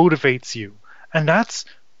it motivates you. And that's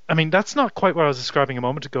not quite what I was describing a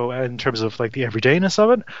moment ago in terms of like the everydayness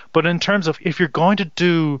of it, but in terms of if you're going to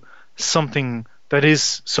do something that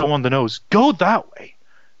is so on the nose, go that way.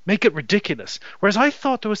 Make it ridiculous. Whereas I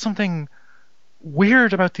thought there was something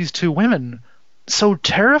weird about these two women, so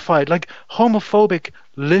terrified, like homophobic,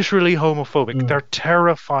 literally homophobic. They're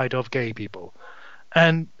terrified of gay people,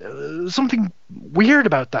 and something weird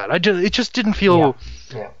about that. It just didn't feel.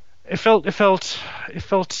 Yeah. It felt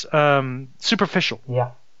superficial.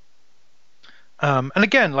 Yeah. And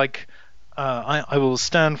again, like I will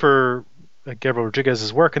stand for Gabriel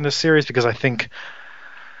Rodriguez's work in this series because I think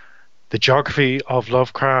the geography of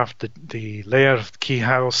Lovecraft, the layout of the Key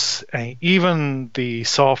House, even the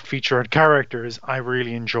soft featured characters, I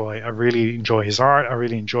really enjoy. I really enjoy his art. I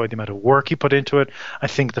really enjoy the amount of work he put into it. I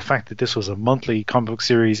think the fact that this was a monthly comic book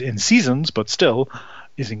series in seasons, but still,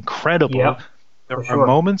 is incredible. Yep, there are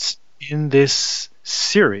moments in this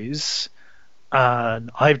series,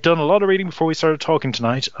 and I've done a lot of reading before we started talking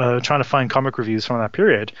tonight, trying to find comic reviews from that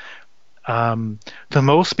period. The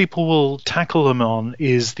most people will tackle them on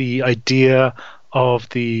is the idea of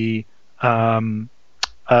the being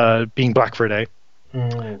black for a day.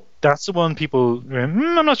 That's the one people,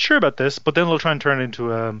 I'm not sure about this, but then they'll try and turn it into,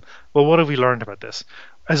 well, what have we learned about this?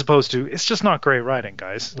 As opposed to, it's just not great writing,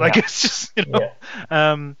 guys. Like, it's just,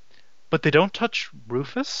 but they don't touch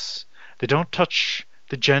Rufus. They don't touch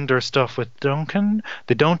the gender stuff with Duncan.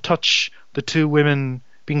 They don't touch the two women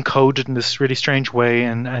being coded in this really strange way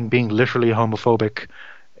and being literally homophobic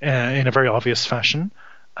in a very obvious fashion.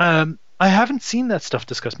 I haven't seen that stuff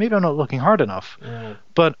discussed. Maybe I'm not looking hard enough.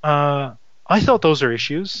 But I thought those are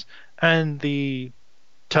issues. And the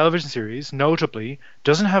television series, notably,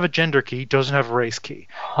 doesn't have a gender key, doesn't have a race key.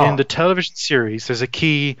 In the television series, there's a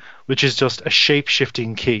key which is just a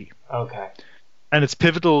shape-shifting key. Okay. And it's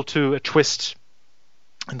pivotal to a twist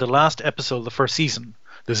in the last episode of the first season.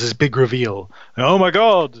 There's this big reveal. Oh my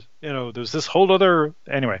god! There's this whole other...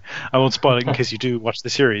 Anyway, I won't spoil it in case you do watch the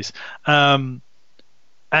series. And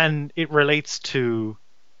it relates to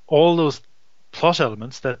all those plot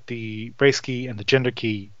elements that the race key and the gender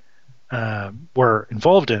key were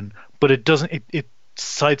involved in, but it doesn't... It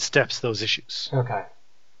sidesteps those issues. Okay.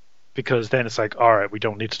 Because then it's like, all right, we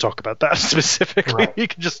don't need to talk about that specifically. Right. You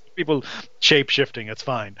can just... People shape-shifting, it's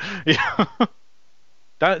fine.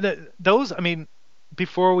 Those, I mean...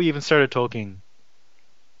 Before we even started talking,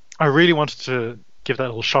 I really wanted to give that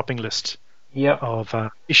little shopping list of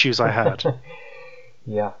issues I had.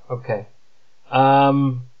 Yeah, okay.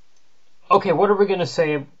 Okay, what are we going to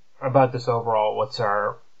say about this overall? What's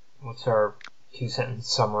our 2-sentence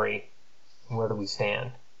summary? Where do we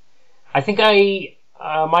stand? I think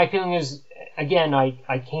my feeling is, again,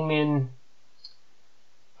 I came in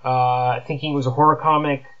thinking it was a horror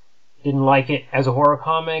comic. Didn't like it as a horror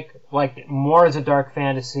comic, liked it more as a dark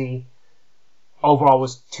fantasy. Overall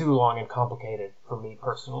was too long and complicated for me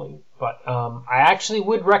personally. But I actually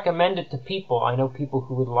would recommend it to people. I know people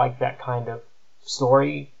who would like that kind of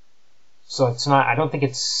story. So it's not, I don't think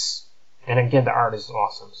it's, and again, the art is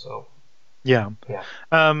awesome, so. Yeah.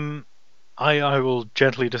 I will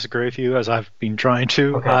gently disagree with you, as I've been trying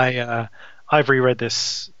to. Okay. I've reread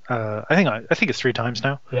this. I think it's 3 times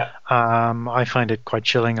now. Yeah. I find it quite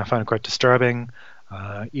chilling. I find it quite disturbing.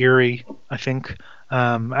 eerie, I think.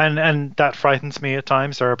 And that frightens me at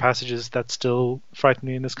times. There are passages that still frighten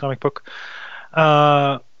me in this comic book.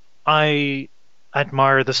 I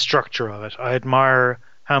admire the structure of it. I admire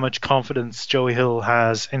how much confidence Joey Hill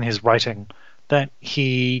has in his writing, that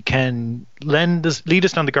he can lead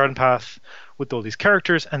us down the garden path with all these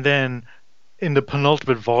characters, and then in the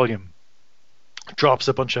penultimate volume drops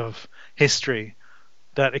a bunch of history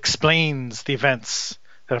that explains the events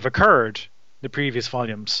that have occurred in the previous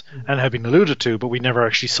volumes and have been alluded to, but we never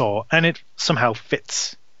actually saw, and it somehow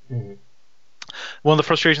fits. Mm-hmm. One of the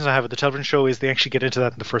frustrations I have with the television show is they actually get into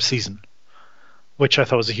that in the first season, which I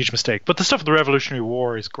thought was a huge mistake. But the stuff of the Revolutionary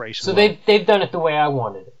War is great. So they've done it the way I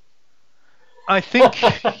wanted it. I think,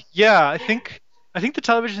 yeah, I think the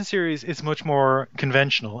television series is much more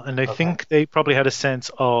conventional, and I think they probably had a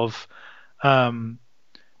sense of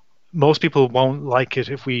most people won't like it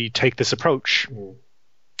if we take this approach. Mm.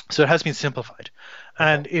 So it has been simplified,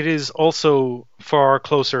 and it is also far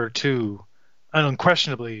closer to an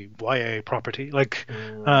unquestionably YA property. Like,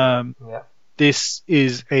 this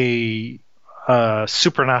is a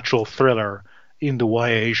supernatural thriller in the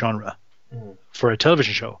YA genre for a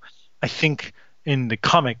television show. I think in the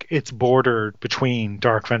comic it's bordered between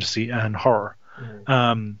dark fantasy and horror.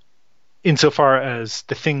 Insofar as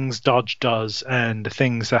the things Dodge does and the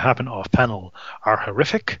things that happen off panel are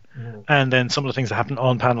horrific, and then some of the things that happen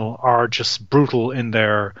on panel are just brutal in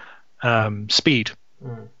their speed.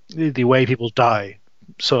 The way people die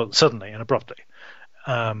so suddenly and abruptly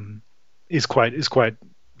is quite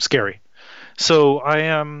scary. So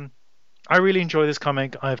I really enjoy this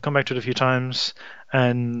comic. I've come back to it a few times,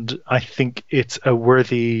 and I think it's a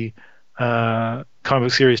worthy comic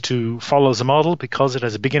book series to follow as a model, because it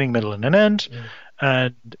has a beginning, middle, and an end,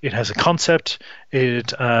 and it has a concept.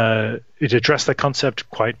 It addressed that concept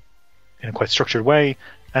in a quite structured way,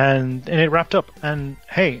 and it wrapped up. And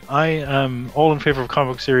hey, I am all in favor of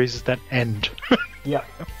comic book series that end. Yeah.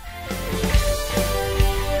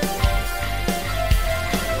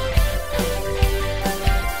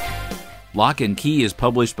 Locke and Key is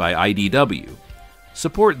published by IDW.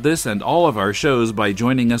 Support this and all of our shows by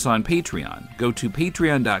joining us on Patreon. Go to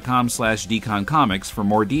patreon.com/deconcomics for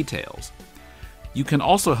more details. You can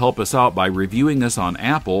also help us out by reviewing us on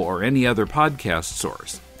Apple or any other podcast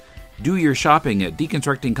source. Do your shopping at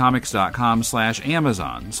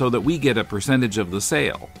deconstructingcomics.com/Amazon so that we get a percentage of the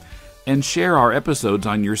sale. And share our episodes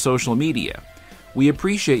on your social media. We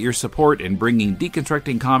appreciate your support in bringing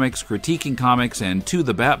Deconstructing Comics, Critiquing Comics, and To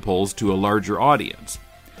the Bat Polls to a larger audience.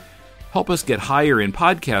 Help us get higher in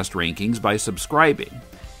podcast rankings by subscribing.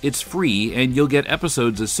 It's free, and you'll get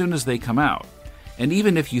episodes as soon as they come out. And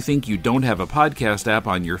even if you think you don't have a podcast app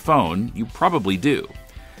on your phone, you probably do.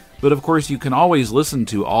 But of course, you can always listen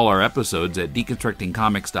to all our episodes at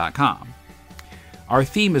deconstructingcomics.com. Our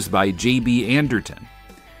theme is by J.B. Anderton.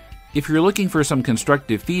 If you're looking for some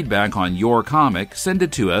constructive feedback on your comic, send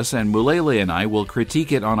it to us, and Mulele and I will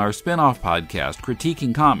critique it on our spin-off podcast,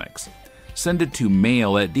 Critiquing Comics. Send it to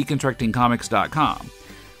mail@deconstructingcomics.com.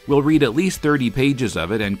 We'll read at least 30 pages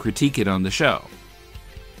of it and critique it on the show.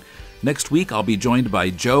 Next week, I'll be joined by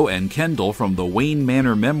Joe and Kendall from the Wayne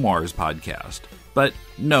Manor Memoirs podcast. But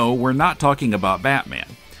no, we're not talking about Batman.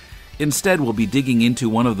 Instead, we'll be digging into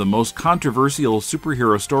one of the most controversial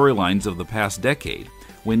superhero storylines of the past decade,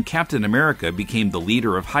 when Captain America became the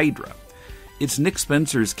leader of Hydra. It's Nick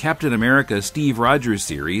Spencer's Captain America Steve Rogers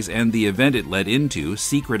series and the event it led into,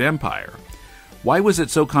 Secret Empire. Why was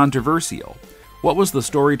it so controversial? What was the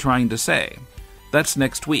story trying to say? That's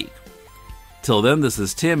next week. Till then, this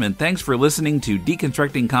is Tim, and thanks for listening to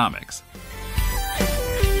Deconstructing Comics.